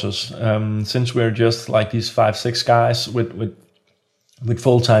resources. Since we're just like these 5-6 guys with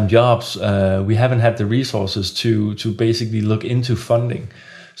full-time jobs, we haven't had the resources to basically look into funding.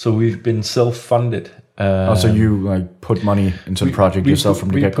 So we've been self-funded. So you like put money into the project yourself from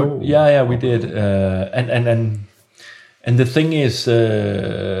the get-go? Yeah, we did. And the thing is,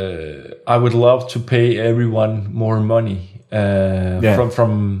 I would love to pay everyone more money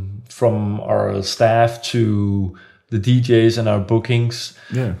from our staff to the DJs and our bookings.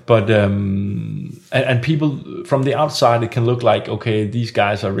 Yeah. But and people from the outside, it can look like, okay, these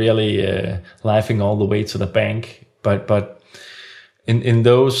guys are really laughing all the way to the bank. But in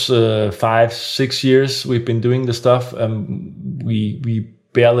those 5-6 years we've been doing the stuff, we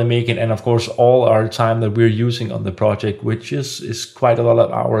barely make it. And of course, all our time that we're using on the project, which is quite a lot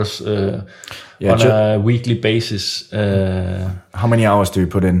of hours on a weekly basis. How many hours do you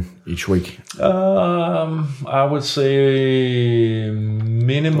put in each week? I would say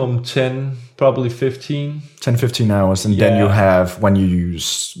minimum 10, probably 15. 10-15 hours, and then you have when you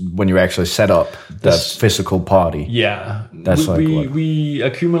actually set up that physical party. Yeah, that's we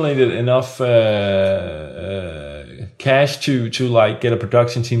accumulated enough cash to like get a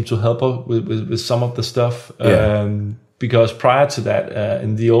production team to help us with some of the stuff. Because prior to that,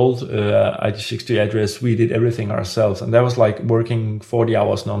 in the old ID60 address, we did everything ourselves, and that was like working 40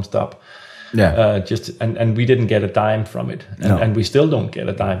 hours nonstop. Yeah. And we didn't get a dime from it, and we still don't get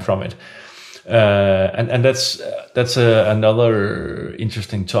a dime from it. And that's another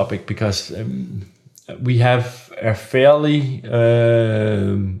interesting topic, because we have a fairly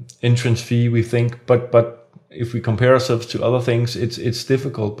entrance fee, we think, but if we compare ourselves to other things, it's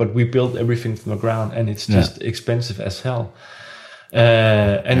difficult. But we built everything from the ground, and it's just expensive as hell.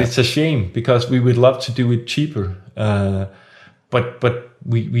 And it's a shame, because we would love to do it cheaper, but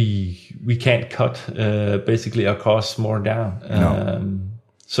we can't cut basically our costs more down.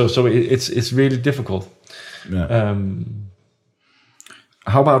 So it's really difficult. Yeah.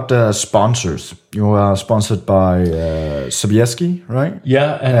 How about sponsors? You are sponsored by Sobieski, right?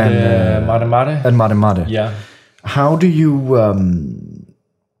 Yeah, and Mate Mate. And Mate Mate. Yeah. How do you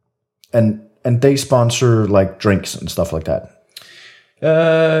and they sponsor like drinks and stuff like that?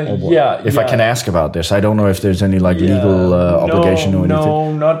 If I can ask about this, I don't know if there's any like legal obligation or anything.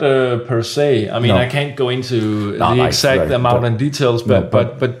 No, not per se. I mean, I can't go into the exact amount and details,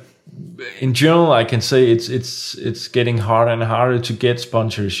 but in general, I can say it's getting harder and harder to get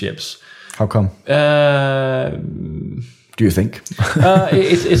sponsorships. How come? Do you think?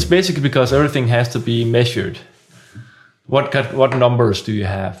 It's basically because everything has to be measured. What numbers do you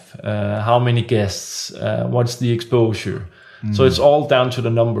have? How many guests? What's the exposure? So it's all down to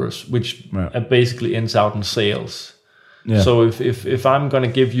the numbers, which basically ends out in sales. Yeah. So if I'm going to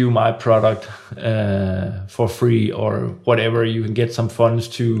give you my product for free or whatever, you can get some funds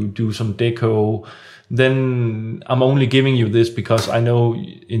to do some deco, then I'm only giving you this because I know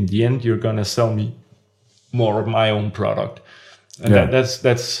in the end you're going to sell me more of my own product. And that's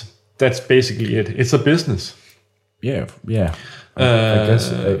basically it. It's a business. Yeah.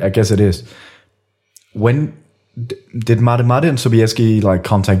 I guess it is. When did Mate Mate and Sobieski like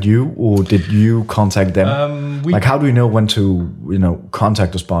contact you, or did you contact them? Like, how do you know when to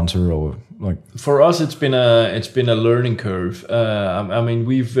contact a sponsor, or like? For us, it's been a learning curve. I mean,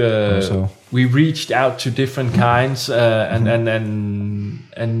 we reached out to different kinds, and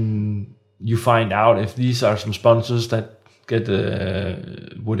you find out if these are some sponsors that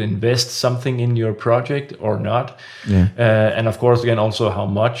would invest something in your project or not, and of course, again, also how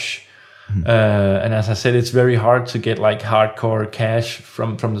much. And as I said, it's very hard to get like hardcore cash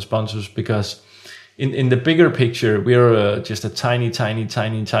from the sponsors, because in the bigger picture, we're just a tiny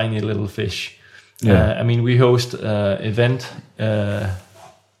little fish. I mean, we host event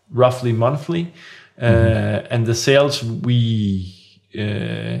roughly monthly, and the sales we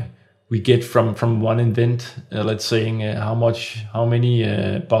get from one event, let's say how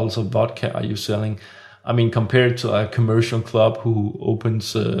many bottles of vodka are you selling? I mean, compared to a commercial club who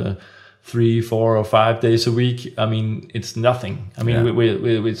opens 3, 4, or 5 days a week, I mean, it's nothing. I mean,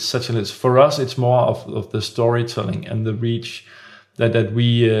 with such a list, for us, it's more of the storytelling and the reach that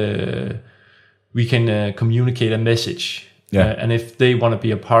we can communicate a message. Yeah. And if they want to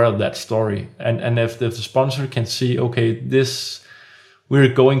be a part of that story, and if the sponsor can see, okay, we're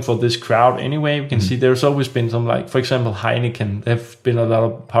going for this crowd anyway. We can see there's always been some, like, for example, Heineken. They've been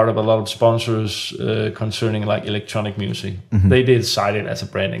part of a lot of sponsors concerning like electronic music. They decided as a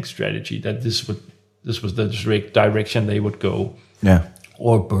branding strategy that this was the direction they would go. Yeah.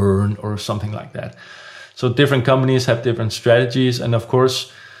 Or Burn or something like that. So different companies have different strategies, and of course,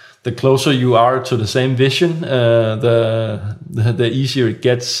 the closer you are to the same vision, the easier it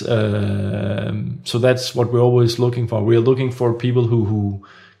gets. So that's what we're always looking for. We're looking for people who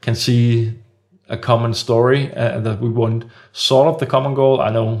can see a common story, that we want sort of the common goal. I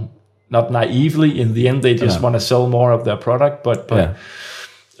know, not naively, in the end they just want to sell more of their product, but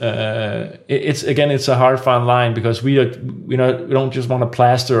it's a hard fine line, because we don't just want to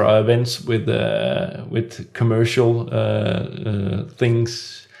plaster our events with commercial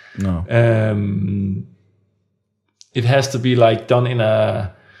things. No. It has to be like done in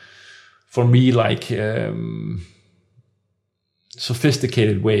a, for me, like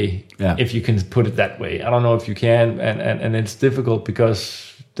sophisticated way, if you can put it that way. I don't know if you can, and it's difficult because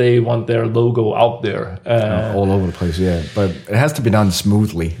they want their logo out there all over the place. Yeah, but it has to be done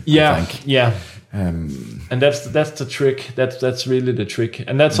smoothly. Yeah, I think. yeah. And that's the trick. That's really the trick.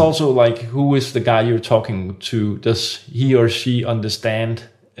 And that's also like, who is the guy you're talking to? Does he or she understand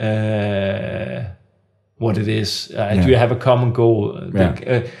what it is? Do you have a common goal?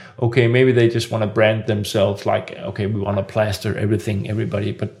 Okay, maybe they just want to brand themselves like, okay, we want to plaster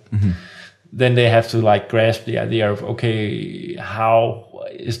everybody, but then they have to like grasp the idea of, okay, how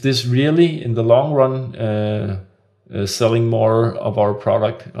is this really in the long run selling more of our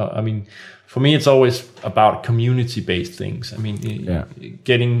product? I mean, for me, it's always about community-based things. I mean,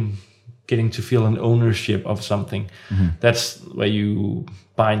 getting to feel an ownership of something. That's where you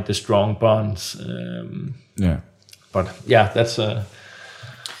bind the strong bonds. But yeah, that's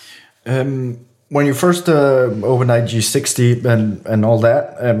when you first opened IG60 and all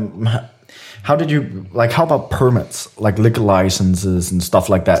that. How did you, like, how about permits, like liquor licenses and stuff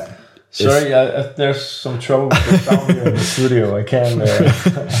like that? Sorry, there's some trouble with the sound here in the studio. I can't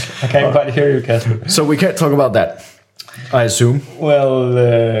quite hear you, Kasper. So we can't talk about that, I assume. Well,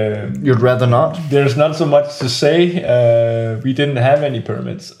 you'd rather not? There's not so much to say. We didn't have any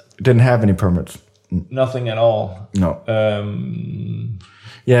permits. Didn't have any permits. Nothing at all. No.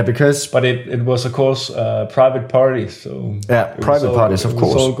 Yeah, because... But it was, of course, private parties. So yeah, private parties, of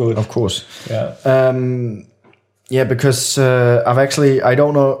course. All good. Of course. Yeah. Yeah, because I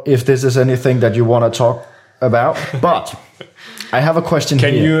don't know if this is anything that you want to talk about, but I have a question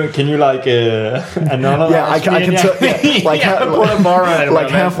here. Can you like anonymize? Yeah, I can tell. Yeah, like put a bar on it. Like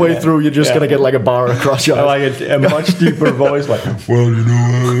halfway through, you're just gonna get like a bar across your eyes. Like a much deeper voice, like, well, you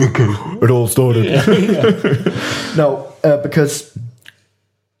know, okay, it all started. No, because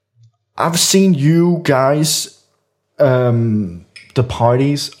I've seen you guys. The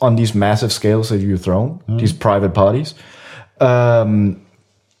parties on these massive scales that you've thrown, these private parties, I've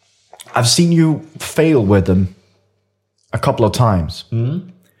seen you fail with them a couple of times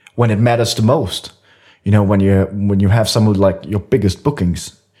when it matters the most. You know, when you have some of like your biggest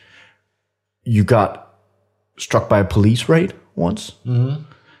bookings, you got struck by a police raid once,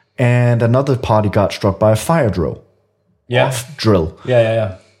 and another party got struck by a fire drill. Drill.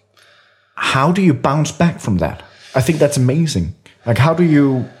 Yeah. How do you bounce back from that? I think that's amazing. Like, how do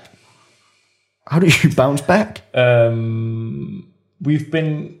you bounce back? We've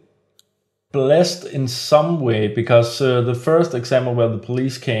been blessed in some way, because the first example where the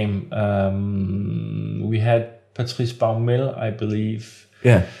police came, we had Patrice Baumel, I believe.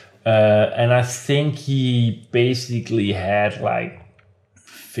 Yeah. And I think he basically had like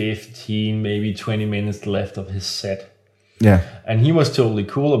 15, maybe 20 minutes left of his set. Yeah. And he was totally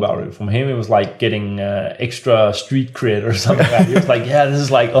cool about it. From him, it was like getting extra street cred or something like that. He was like, yeah, this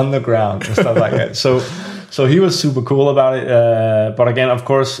is like underground and stuff like that. So he was super cool about it. But again, of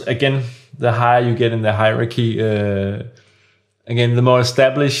course, the higher you get in the hierarchy, again, the more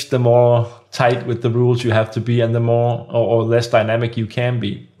established, the more tight with the rules you have to be, and the more or less dynamic you can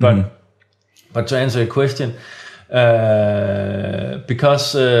be. But to answer your question,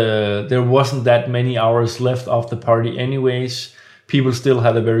 because there wasn't that many hours left of the party anyways, people still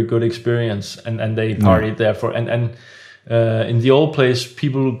had a very good experience, and they partied there for, and in the old place,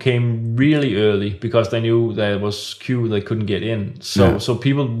 people came really early because they knew there was queue, they couldn't get in. So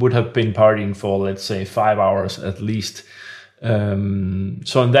people would have been partying for, let's say, 5 hours at least. So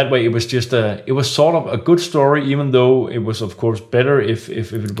in that way, it was just it was sort of a good story, even though it was, of course, better if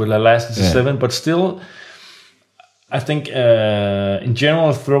it would have lasted 7, but still, I think in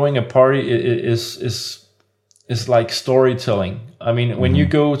general, throwing a party is like storytelling. I mean, when you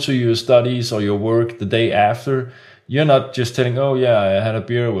go to your studies or your work the day after, you're not just telling, "Oh yeah, I had a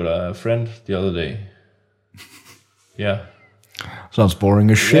beer with a friend the other day." Yeah. Sounds boring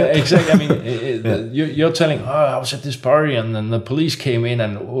as shit. Yeah, exactly. I mean, you're telling, "Oh, I was at this party and then the police came in,"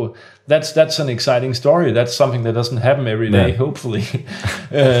 and that's an exciting story. That's something that doesn't happen every day, hopefully.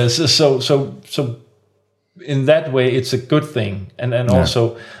 So in that way, it's a good thing. And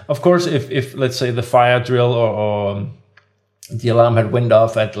also, of course, if let's say the fire drill or the alarm had went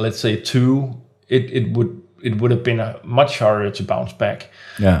off at, let's say, 2, it would have been much harder to bounce back.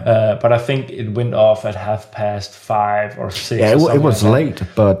 Yeah. But I think it went off at 5:30 or 6. Yeah, it was like late,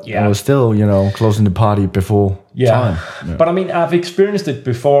 but it was still, closing the party before time. Yeah. But I mean, I've experienced it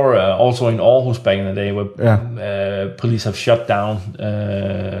before, also in Aarhus back in the day, where police have shut down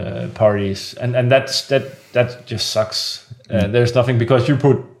parties, and that just sucks. There's nothing, because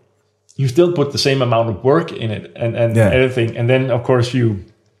you still put the same amount of work in it and everything, and then of course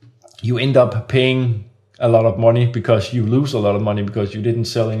you end up paying a lot of money, because you lose a lot of money because you didn't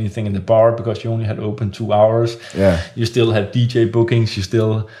sell anything in the bar because you only had open 2 hours. Yeah. You still had DJ bookings.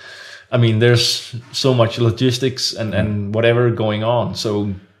 I mean, there's so much logistics and whatever going on.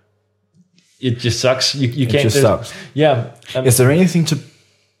 So it just sucks. You can't. It just sucks. Yeah. Is there anything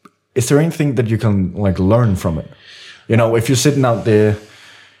that you can learn from it? If you're sitting out there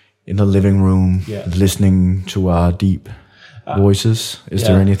in the living room, listening to our deep voices, is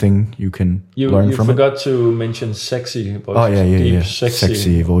there anything you can learn from it? You forgot to mention sexy voices. Oh yeah.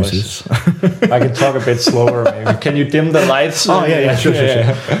 Sexy voices. I can talk a bit slower maybe. Can you dim the lights? Oh yeah, sure.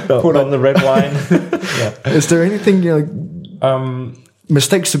 Put on the red wine. Is there anything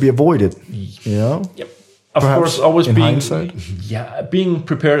mistakes to be avoided? Yep. Of course, always being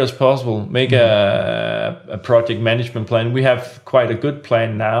prepared as possible. Make a project management plan. We have quite a good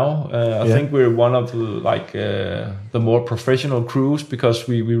plan now. I think we're one of the more professional crews, because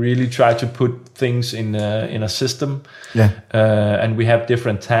we really try to put things in a system. Yeah. And we have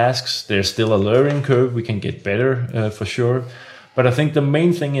different tasks. There's still a learning curve. We can get better for sure. But I think the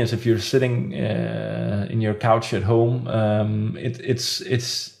main thing is, if you're sitting in your couch at home,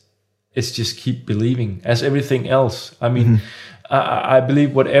 it's just keep believing, as everything else. I mean, I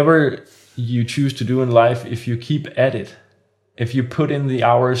believe whatever you choose to do in life, if you keep at it, if you put in the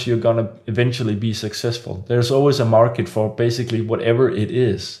hours, you're going to eventually be successful. There's always a market for basically whatever it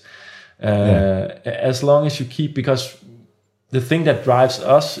is. As long as you keep, because the thing that drives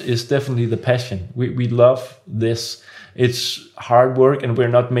us is definitely the passion. We love this. It's hard work, and we're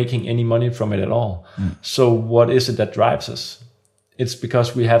not making any money from it at all. So what is it that drives us? It's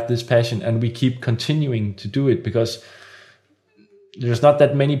because we have this passion, and we keep continuing to do it, because there's not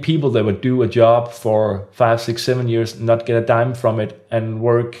that many people that would do a job for 5, 6, 7 years, not get a dime from it, and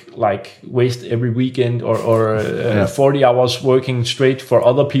work waste every weekend or 40 hours working straight for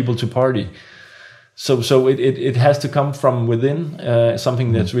other people to party. So it has to come from within,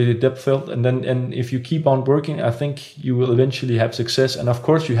 something that's really depth filled. And if you keep on working, I think you will eventually have success. And of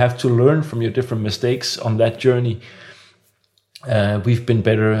course, you have to learn from your different mistakes on that journey. We've been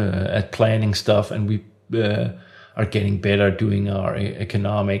better at planning stuff, and we are getting better doing our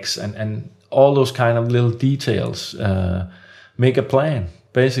economics and all those kind of little details. Make a plan,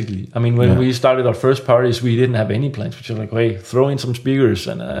 basically. I mean, when we started our first parties, we didn't have any plans. We were like, hey, throw in some speakers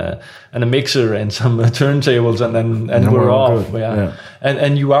and a mixer and some turntables, and we're off.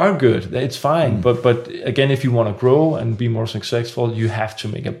 And you are good. It's fine. But again, if you want to grow and be more successful, you have to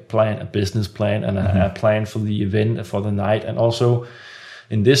make a plan, a business plan, and a plan for the event, for the night. And also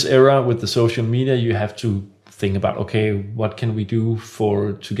in this era with the social media, you have to think about, okay, what can we do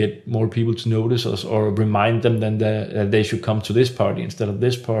to get more people to notice us, or remind them then that they should come to this party instead of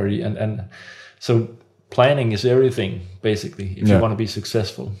this party. And so planning is everything, basically, if you want to be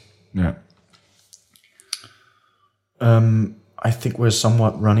successful. Yeah. I think we're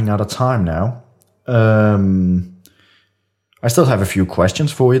somewhat running out of time now. I still have a few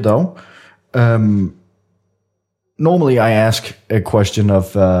questions for you, though. Normally I ask a question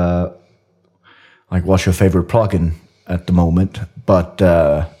of what's your favorite plugin at the moment? But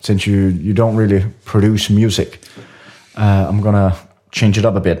since you don't really produce music, I'm gonna change it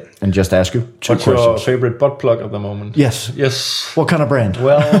up a bit and just ask you two questions. What's your favorite butt plug at the moment? Yes. What kind of brand?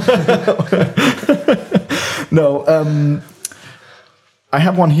 Well, no. I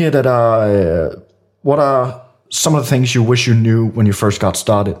have one here that what are some of the things you wish you knew when you first got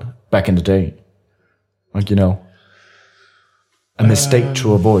started back in the day? A mistake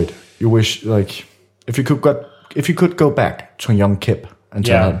to avoid. You wish, if you could go back to a young Kip and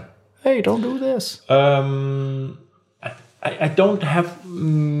tell him, hey, don't do this. I don't have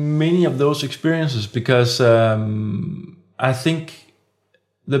many of those experiences because I think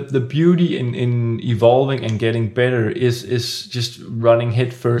the beauty in evolving and getting better is just running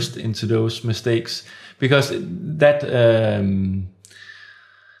head first into those mistakes, because that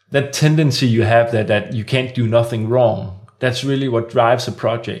tendency you have that you can't do nothing wrong, that's really what drives a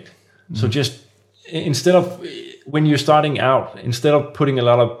project. So just instead of, when you're starting out, instead of putting a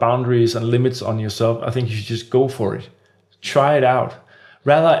lot of boundaries and limits on yourself, I think you should just go for it. Try it out.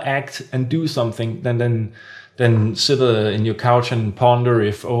 Rather act and do something than sit in your couch and ponder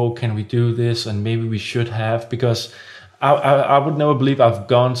if, can we do this? And maybe we should have, because I would never believe I've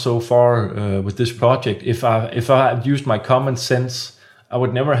gone so far with this project. If I had used my common sense, I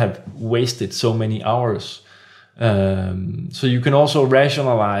would never have wasted so many hours. So you can also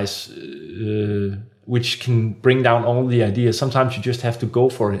rationalize, which can bring down all the ideas. Sometimes you just have to go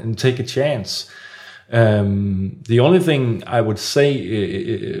for it and take a chance. The only thing I would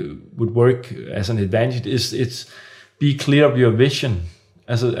say would work as an advantage is it's be clear of your vision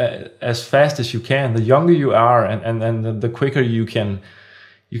as fast as you can. The younger you are, and the quicker you can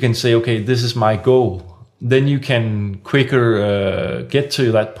say, okay, this is my goal. Then you can quicker get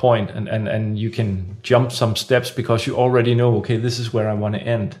to that point, and you can jump some steps because you already know, okay, this is where I want to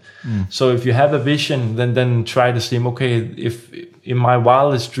end. So if you have a vision, then try to see, okay, if in my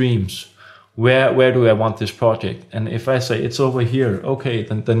wildest dreams, where do I want this project? And if I say it's over here, okay,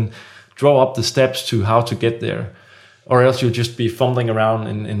 then draw up the steps to how to get there, or else you'll just be fumbling around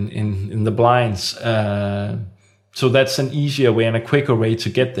in the blinds. So that's an easier way and a quicker way to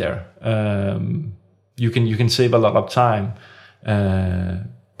get there. You can save a lot of time.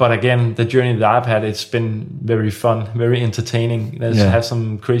 But again, the journey that I've had, it's been very fun, very entertaining. It has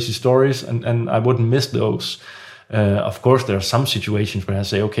some crazy stories, and I wouldn't miss those. Of course, there are some situations where I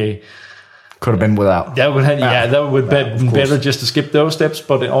say, okay, could have been without. That would be better just to skip those steps.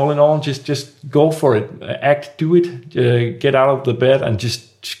 But all in all, just go for it. Act, do it. Get out of the bed and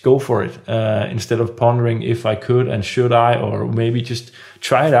just go for it. Instead of pondering if I could and should I, or maybe just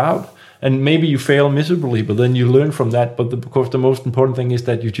try it out. And maybe you fail miserably, but then you learn from that. But of course, the most important thing is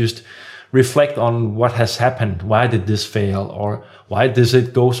that you just reflect on what has happened. Why did this fail? Or why does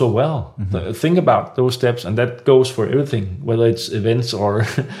it go so well? Think about those steps, and that goes for everything, whether it's events or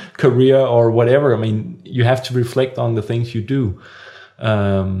career or whatever. I mean, you have to reflect on the things you do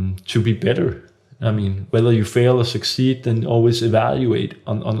to be better. I mean, whether you fail or succeed, then always evaluate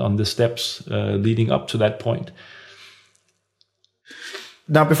on the steps leading up to that point.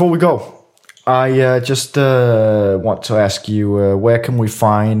 Now, before we go, I just want to ask you, where can we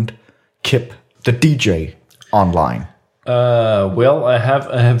find Kip, the DJ, online? Well, I have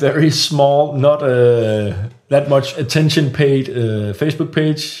a very small, not that much attention paid Facebook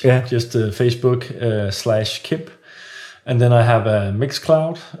page. Yeah. Just Facebook /Kip. And then I have a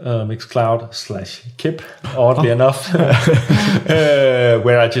Mixcloud, Mixcloud/Kip, oddly enough,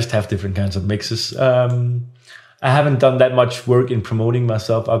 where I just have different kinds of mixes. I haven't done that much work in promoting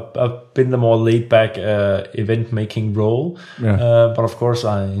myself. I've been the more laid-back event-making role. Yeah. But of course,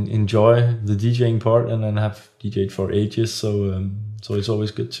 I enjoy the DJing part, and then have DJed for ages. So it's always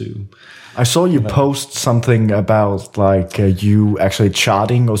good to... I saw you post something about you actually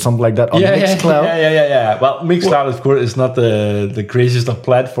charting or something like that on Mixcloud. Yeah. Well, Mixcloud, of course, is not the craziest of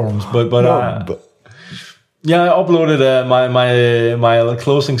platforms, but yeah, I uploaded my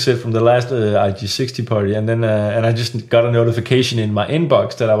closing set from the last IG60 party, and then and I just got a notification in my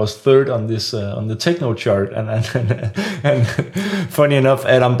inbox that I was third on this on the techno chart, and funny enough,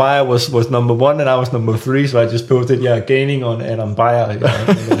 Adam Beyer was number 1 and I was number 3, so I just posted gaining on Adam Beyer.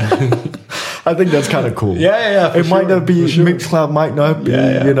 I think that's kind of cool. Yeah. It might not be Mixcloud, might not be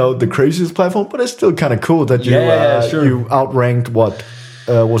the craziest platform, but it's still kind of cool that you you outranked what.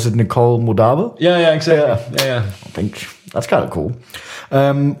 Was it Nicole Modava? Yeah, exactly. Yeah. I think that's kind of cool.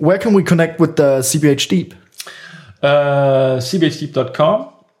 Where can we connect with CBH Deep? cbhdeep.com.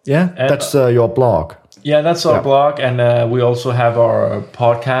 Yeah, and that's your blog. Yeah, that's our blog, and we also have our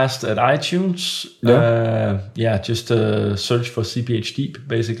podcast at iTunes. Just search for CBH Deep,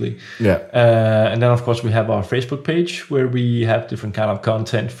 basically. Yeah. And then, of course, we have our Facebook page where we have different kind of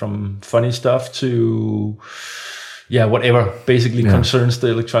content, from funny stuff to... whatever basically concerns the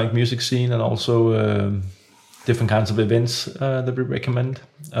electronic music scene, and also different kinds of events that we recommend.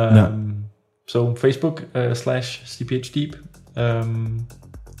 So Facebook /CBH Deep.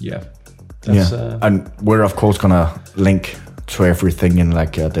 And we're of course gonna link to everything in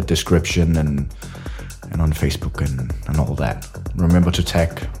the description and on Facebook and all that. Remember to tag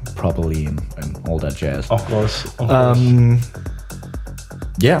properly and all that jazz. Of course.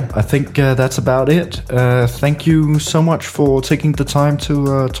 yeah, I think that's about it. Thank you so much for taking the time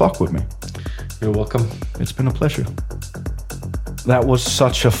to talk with me. You're welcome. It's been a pleasure. That was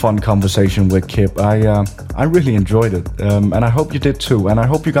such a fun conversation with Kip. I really enjoyed it, and I hope you did too. And I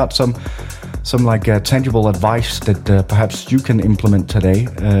hope you got some tangible advice that perhaps you can implement today,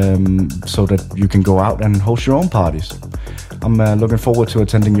 so that you can go out and host your own parties. I'm looking forward to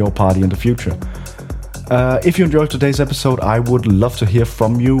attending your party in the future. If you enjoyed today's episode, I would love to hear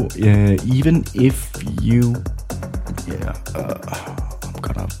from you, even if you...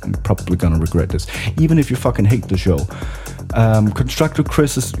 I'm probably gonna regret this. Even if you fucking hate the show. Constructive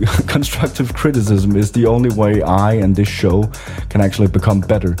criticism is the only way I and this show can actually become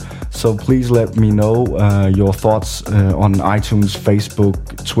better. So please let me know your thoughts on iTunes, Facebook,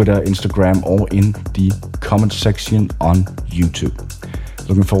 Twitter, Instagram, or in the comment section on YouTube.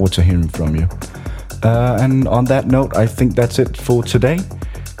 Looking forward to hearing from you. And on that note, I think that's it for today.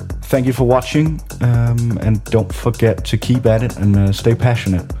 Thank you for watching, and don't forget to keep at it and stay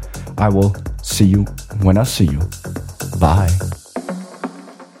passionate. I will see you when I see you. Bye.